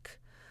Shack.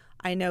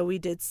 I know we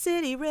did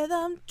City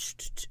Rhythm.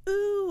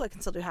 Ooh, I can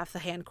still do half the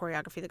hand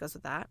choreography that goes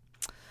with that.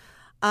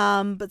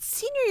 But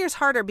senior year's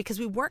harder because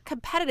we weren't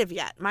competitive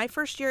yet. My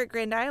senior year at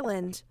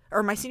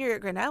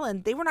Grand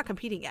Island, they were not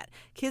competing yet.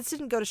 Kids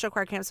didn't go to Show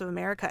Choir Camps of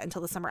America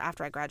until the summer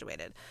after I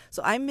graduated.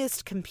 So I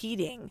missed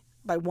competing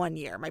by 1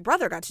 year. My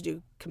brother got to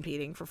do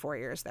competing for 4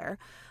 years there,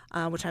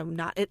 which I'm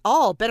not at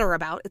all bitter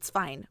about. It's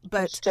fine. But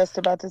I was just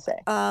about to say.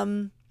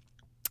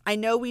 I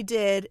know we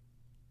did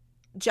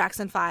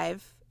Jackson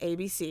 5,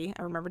 ABC.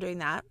 I remember doing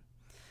that.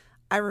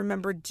 I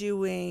remember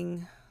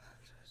doing...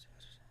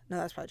 No,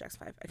 that's probably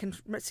Jackson 5. I can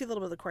see a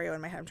little bit of the choreo in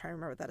my head. I'm trying to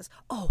remember what that is.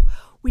 Oh,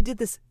 we did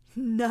this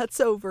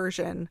nutso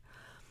version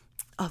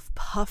of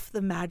Puff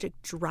the Magic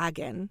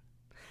Dragon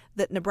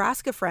that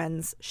Nebraska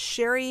friends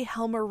Sherry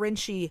Helmer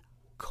Rinchy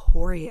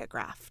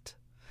choreographed.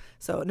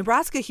 So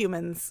Nebraska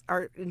humans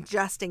are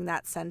ingesting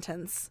that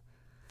sentence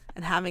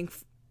and having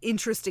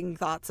interesting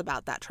thoughts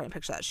about that. Trying to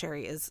picture that.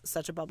 Sherry is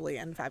such a bubbly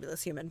and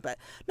fabulous human, but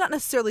not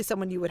necessarily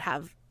someone you would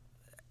have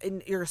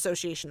in your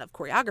association of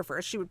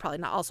choreographers. She would probably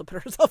not also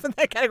put herself in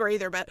that category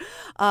either, but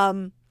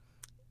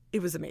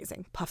it was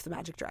amazing. Puff the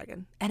Magic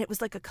Dragon. And it was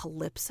like a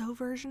calypso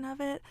version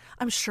of it.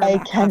 I'm sure I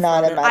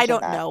cannot imagine I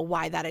don't know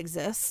why that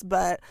exists,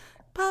 but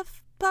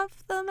Puff,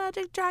 Puff the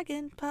Magic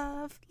Dragon,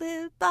 Puff,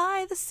 live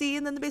by the sea,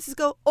 and then the basses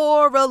go,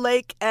 or a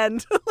lake,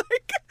 and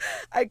like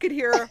I could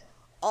hear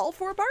all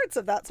 4 parts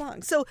of that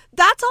song. So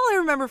that's all I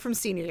remember from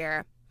senior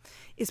year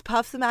is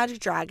Puff the Magic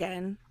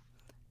Dragon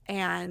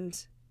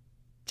and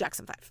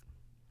Jackson 5.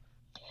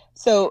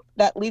 So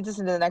that leads us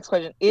into the next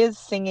question. Is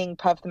singing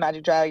Puff the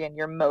Magic Dragon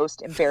your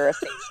most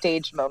embarrassing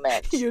stage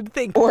moment? You'd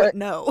think, or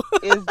no.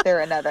 Is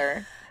there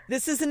another?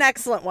 This is an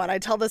excellent one. I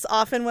tell this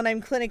often when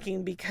I'm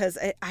clinicking because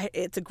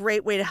it's a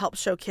great way to help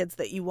show kids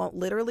that you won't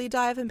literally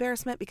die of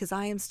embarrassment because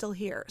I am still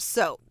here.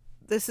 So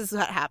this is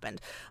what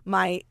happened.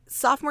 My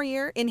sophomore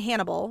year in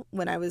Hannibal,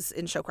 when I was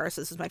in show choir,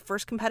 so this was my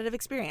first competitive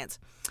experience,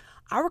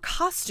 our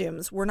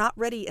costumes were not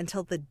ready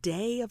until the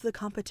day of the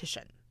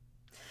competition.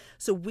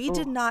 So we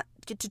did not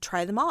get to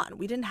try them on.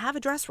 We didn't have a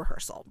dress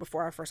rehearsal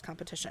before our first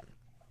competition.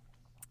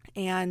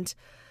 And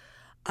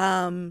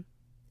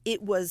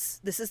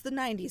this is the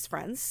 90s,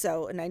 friends.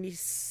 So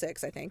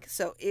 96, I think.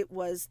 So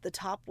the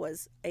top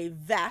was a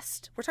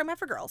vest. We're talking about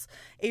for girls.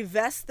 A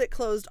vest that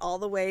closed all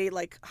the way,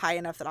 like high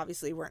enough that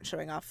obviously we weren't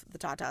showing off the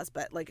tatas,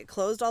 but like it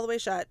closed all the way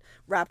shut,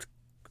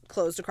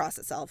 closed across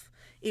itself.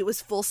 It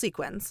was full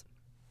sequins.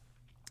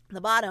 The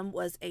bottom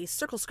was a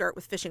circle skirt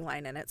with fishing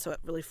line in it, so it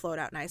really flowed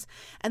out nice.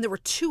 And there were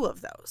 2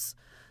 of those.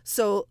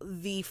 So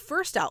the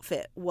first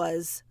outfit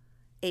was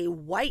a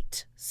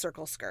white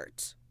circle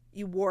skirt.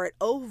 You wore it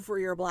over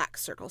your black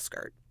circle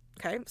skirt.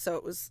 Okay,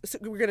 so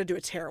we're going to do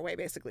a tearaway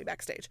basically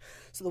backstage.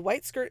 So the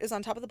white skirt is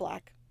on top of the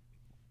black.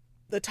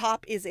 The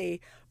top is a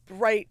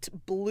bright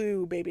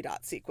blue baby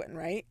dot sequin,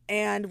 right?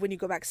 And when you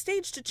go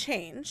backstage to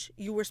change,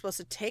 you were supposed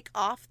to take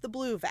off the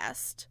blue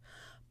vest,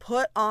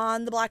 put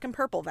on the black and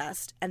purple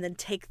vest, and then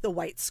take the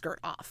white skirt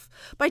off.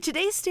 By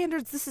today's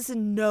standards, this is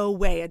in no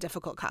way a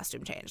difficult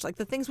costume change. Like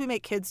the things we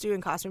make kids do in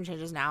costume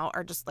changes now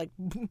are just like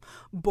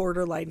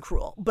borderline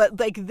cruel. But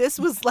like this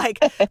was like,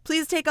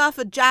 please take off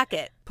a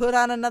jacket, put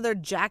on another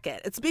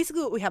jacket. It's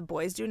basically what we have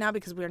boys do now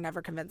because we are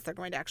never convinced they're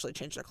going to actually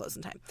change their clothes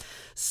in time.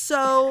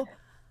 So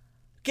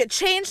get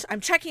changed.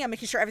 I'm checking. I'm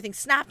making sure everything's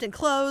snapped and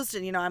closed.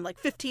 And, I'm like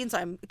 15, so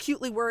I'm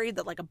acutely worried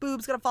that like a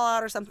boob's going to fall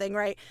out or something,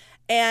 right?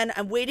 And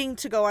I'm waiting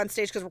to go on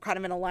stage because we're kind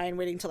of in a line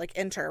waiting to like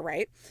enter,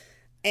 right?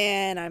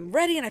 And I'm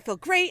ready and I feel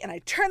great. And I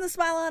turn the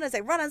smile on as I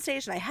run on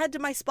stage and I head to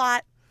my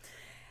spot.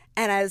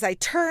 And as I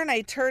turn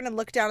and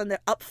look down and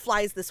up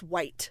flies this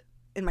white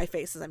in my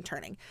face as I'm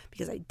turning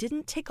because I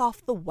didn't take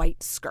off the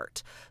white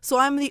skirt. So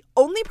I'm the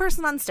only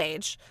person on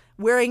stage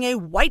wearing a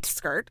white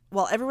skirt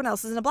while everyone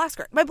else is in a black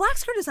skirt. My black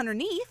skirt is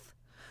underneath.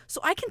 So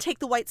I can take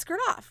the white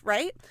skirt off,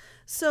 right?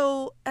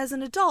 So as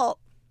an adult,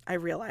 I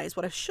realized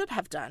what I should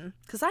have done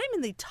because I'm in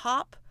the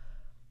top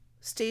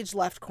stage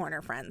left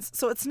corner, friends.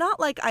 So it's not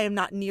like I am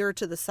not near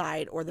to the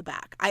side or the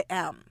back.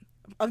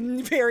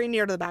 I'm very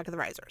near to the back of the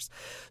risers.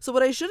 So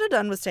what I should have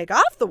done was take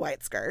off the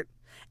white skirt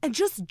and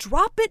just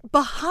drop it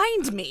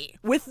behind me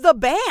with the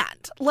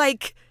band.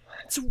 Like,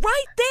 it's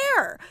right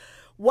there.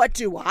 What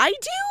do? I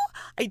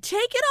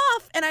take it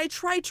off and I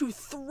try to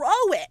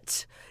throw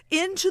it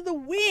into the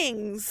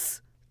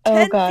wings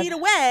 10 feet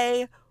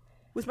away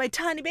with my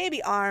tiny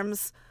baby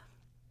arms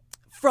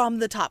from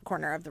the top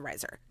corner of the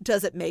riser.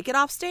 Does it make it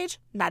off stage?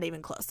 Not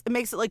even close. It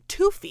makes it like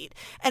 2 feet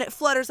and it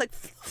flutters like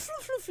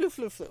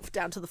floof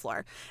down to the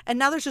floor. And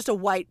now there's just a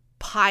white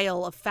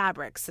pile of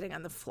fabric sitting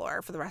on the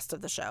floor for the rest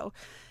of the show.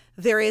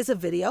 There is a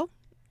video.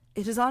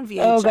 It is on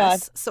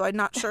VHS, so I'm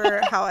not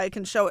sure how I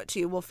can show it to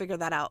you. We'll figure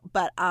that out.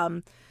 But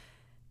I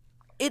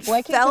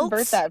can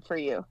convert that for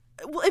you.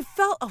 Well, it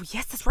felt, oh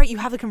yes, that's right. You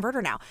have the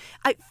converter now.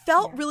 I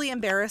felt really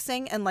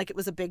embarrassing and like it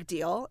was a big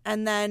deal.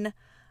 And then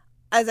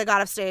as I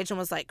got off stage and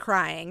was like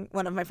crying,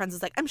 one of my friends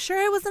was like, I'm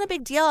sure it wasn't a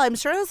big deal. I'm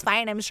sure it was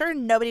fine. I'm sure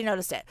nobody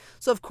noticed it.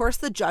 So of course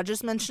the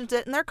judges mentioned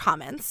it in their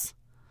comments,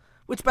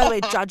 which by the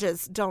way,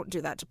 judges don't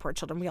do that to poor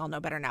children. We all know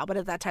better now. But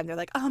at that time they're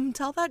like,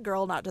 tell that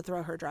girl not to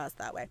throw her dress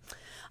that way.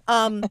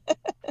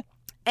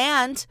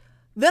 And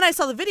then I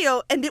saw the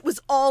video and it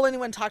was all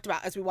anyone talked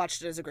about as we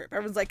watched it as a group.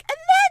 Everyone's like, and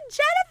then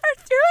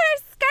Jennifer threw her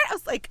skirt. I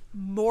was like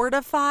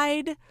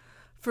mortified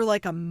for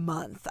like a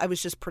month. I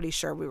was just pretty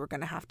sure we were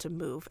going to have to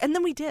move. And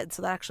then we did.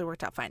 So that actually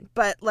worked out fine.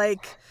 But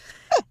like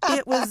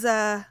it was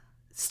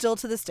still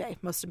to this day,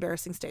 most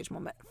embarrassing stage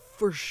moment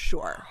for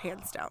sure,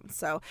 hands down.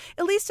 So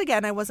at least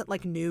again, I wasn't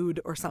like nude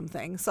or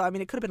something. So I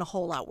mean, it could have been a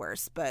whole lot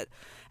worse. But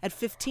at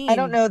 15, I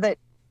don't know that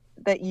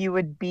you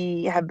would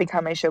have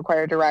become a show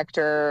choir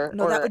director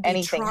or that would be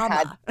anything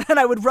trauma, and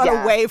I would run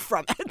away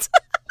from it.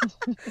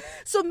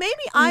 So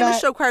maybe I'm a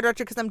show choir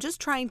director because I'm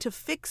just trying to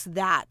fix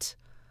that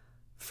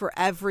for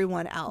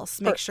everyone else.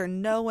 Make sure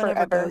no one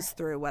ever goes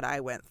through what I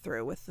went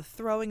through with the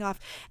throwing off.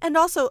 And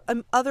also,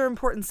 other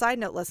important side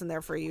note lesson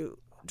there for you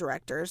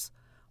directors: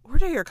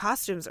 order your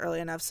costumes early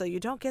enough so you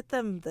don't get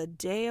them the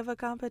day of a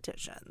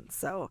competition.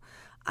 So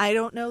I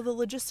don't know the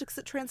logistics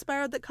that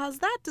transpired that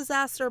caused that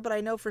disaster, but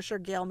I know for sure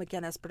Gail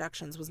McGinnis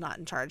Productions was not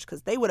in charge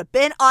because they would have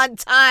been on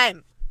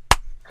time.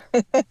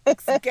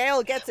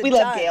 Gail gets it done.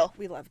 Love Gail.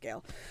 We love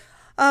Gail.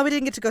 We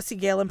didn't get to go see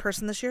Gail in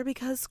person this year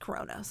because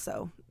Corona.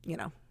 So,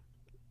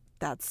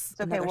 that's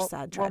another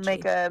sad tragedy. We'll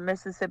make a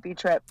Mississippi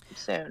trip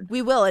soon.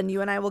 We will, and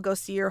you and I will go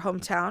see your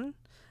hometown,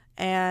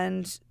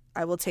 and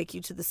I will take you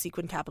to the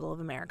sequin capital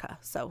of America.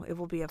 So it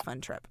will be a fun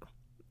trip.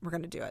 We're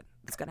going to do it.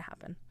 It's going to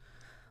happen.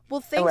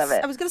 Well, thanks. I love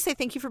it. I was going to say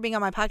thank you for being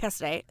on my podcast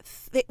today.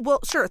 Well,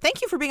 sure.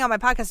 Thank you for being on my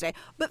podcast today.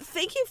 But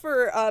thank you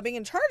for being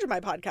in charge of my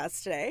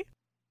podcast today.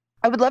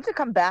 I would love to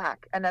come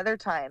back another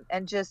time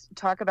and just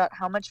talk about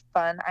how much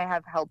fun I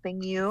have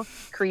helping you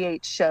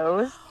create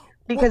shows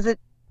because what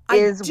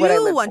I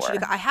live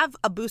for. I have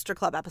a Booster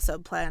Club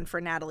episode planned for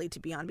Natalie to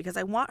be on because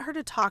I want her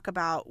to talk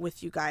about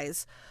with you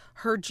guys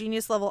her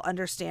genius level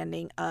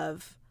understanding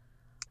of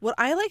what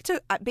I like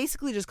to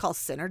basically just call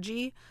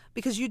synergy,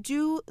 because you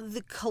do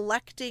the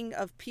collecting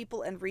of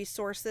people and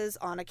resources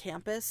on a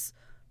campus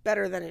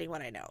better than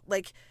anyone I know.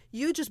 Like,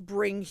 you just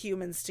bring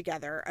humans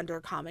together under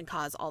a common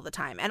cause all the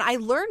time. And I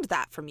learned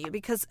that from you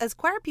because as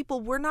queer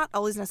people, we're not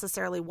always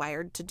necessarily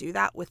wired to do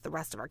that with the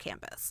rest of our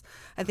campus.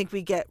 I think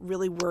we get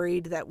really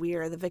worried that we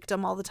are the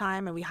victim all the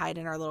time and we hide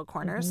in our little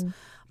corners. Mm-hmm.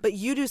 But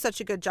you do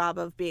such a good job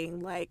of being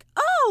like,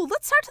 oh,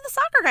 let's talk to the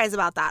soccer guys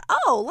about that.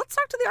 Oh, let's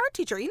talk to the art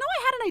teacher. You know,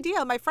 I had an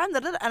idea, my friend,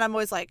 and I'm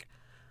always like,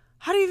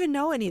 how do you even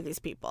know any of these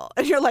people?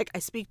 And you're like, I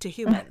speak to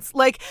humans.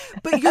 Like,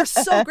 but you're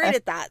so great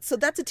at that. So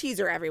that's a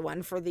teaser,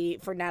 everyone, for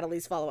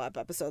Natalie's follow-up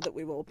episode that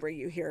we will bring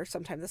you here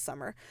sometime this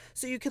summer.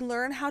 So you can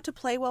learn how to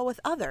play well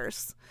with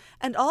others,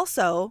 and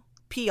also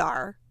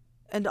PR,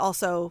 and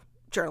also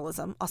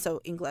journalism, also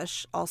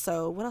English,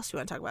 also what else do you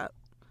want to talk about?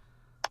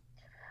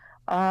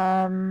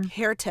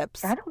 Hair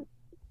tips. I don't.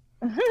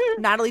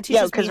 Natalie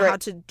teaches me how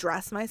to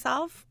dress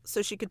myself,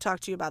 so she could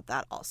talk to you about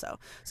that also.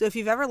 So if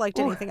you've ever liked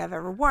anything I've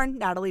ever worn,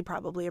 Natalie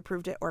probably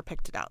approved it or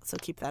picked it out, so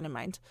keep that in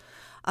mind.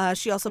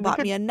 She also bought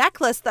me a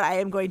necklace that I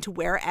am going to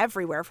wear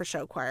everywhere for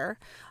Show Choir,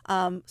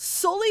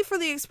 solely for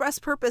the express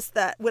purpose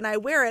that when I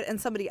wear it and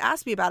somebody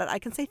asks me about it, I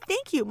can say,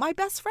 thank you, my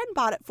best friend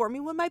bought it for me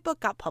when my book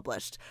got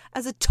published,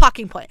 as a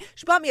talking point.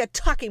 She bought me a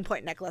talking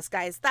point necklace,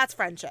 guys. That's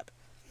friendship.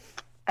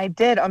 I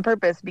did on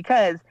purpose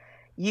because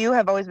you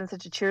have always been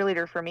such a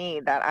cheerleader for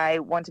me that I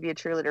want to be a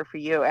cheerleader for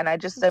you. And I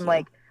just am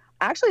like,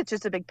 actually, it's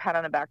just a big pat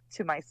on the back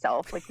to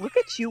myself. Like, look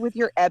at you with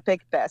your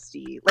epic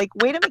bestie. Like,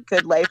 way to make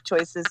good life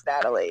choices,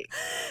 Natalie.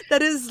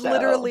 That is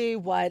literally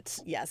what,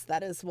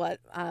 that is what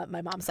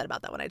my mom said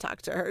about that when I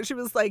talked to her. She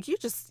was like,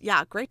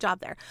 great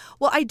job there.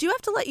 Well, I do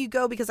have to let you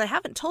go because I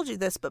haven't told you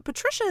this, but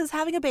Patricia is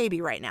having a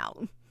baby right now.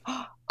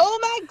 Oh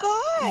my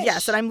gosh.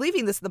 Yes, and I'm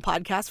leaving this in the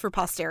podcast for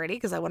posterity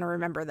because I want to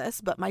remember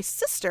this. But my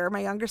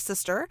younger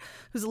sister,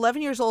 who's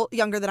 11 years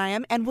younger than I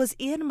am and was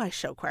in my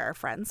Show Choir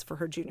Friends for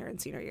her junior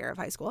and senior year of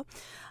high school,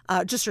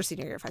 just her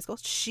senior year of high school,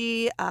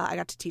 I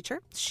got to teach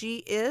her. She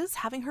is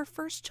having her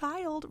first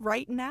child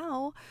right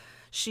now.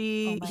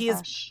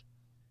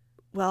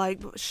 Well, I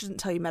shouldn't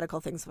tell you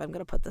medical things if I'm going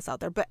to put this out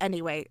there. But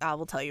anyway, I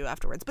will tell you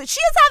afterwards. But she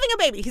is having a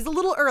baby. He's a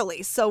little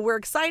early. So we're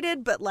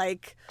excited, but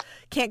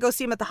can't go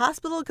see him at the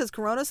hospital because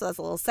Corona. So that's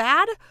a little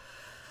sad,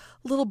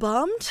 a little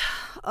bummed.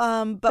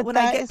 But when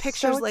I get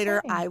pictures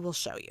later, I will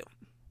show you.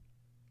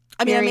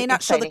 I mean, I may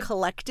not show the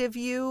collective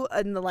you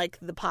and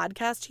the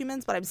podcast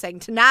humans, but I'm saying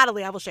to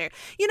Natalie, I will show you.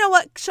 You know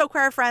what, Show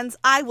Choir Friends?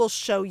 I will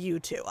show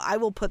you too. I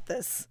will put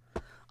this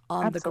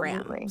on the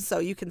gram. So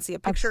you can see a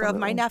picture of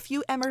my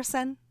nephew,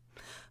 Emerson,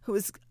 who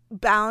is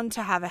bound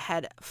to have a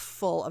head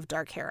full of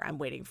dark hair. I'm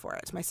waiting for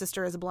it. My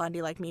sister is a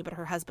blondie like me, but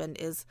her husband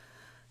is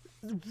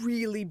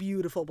really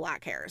beautiful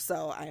black hair.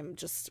 So I'm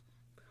just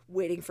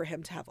waiting for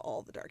him to have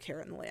all the dark hair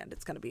in the land.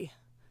 It's gonna be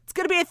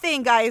a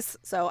thing, guys.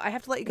 So I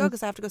have to let you go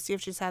because I have to go see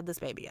if she's had this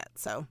baby yet.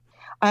 So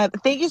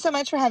thank you so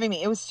much for having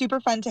me. It was super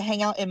fun to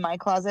hang out in my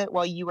closet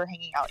while you were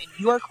hanging out in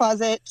your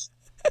closet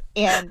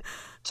and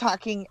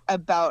talking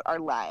about our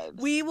lives.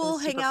 We will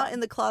hang out in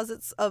the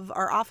closets of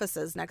our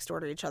offices next door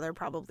to each other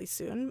probably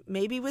soon.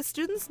 Maybe with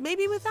students,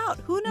 maybe without.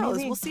 Who knows?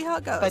 Maybe. We'll see how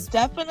it goes. But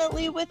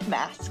definitely with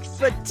masks.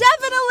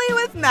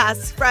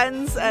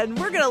 Friends. And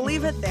we're going to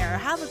leave it there.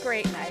 Have a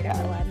great night,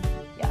 everyone.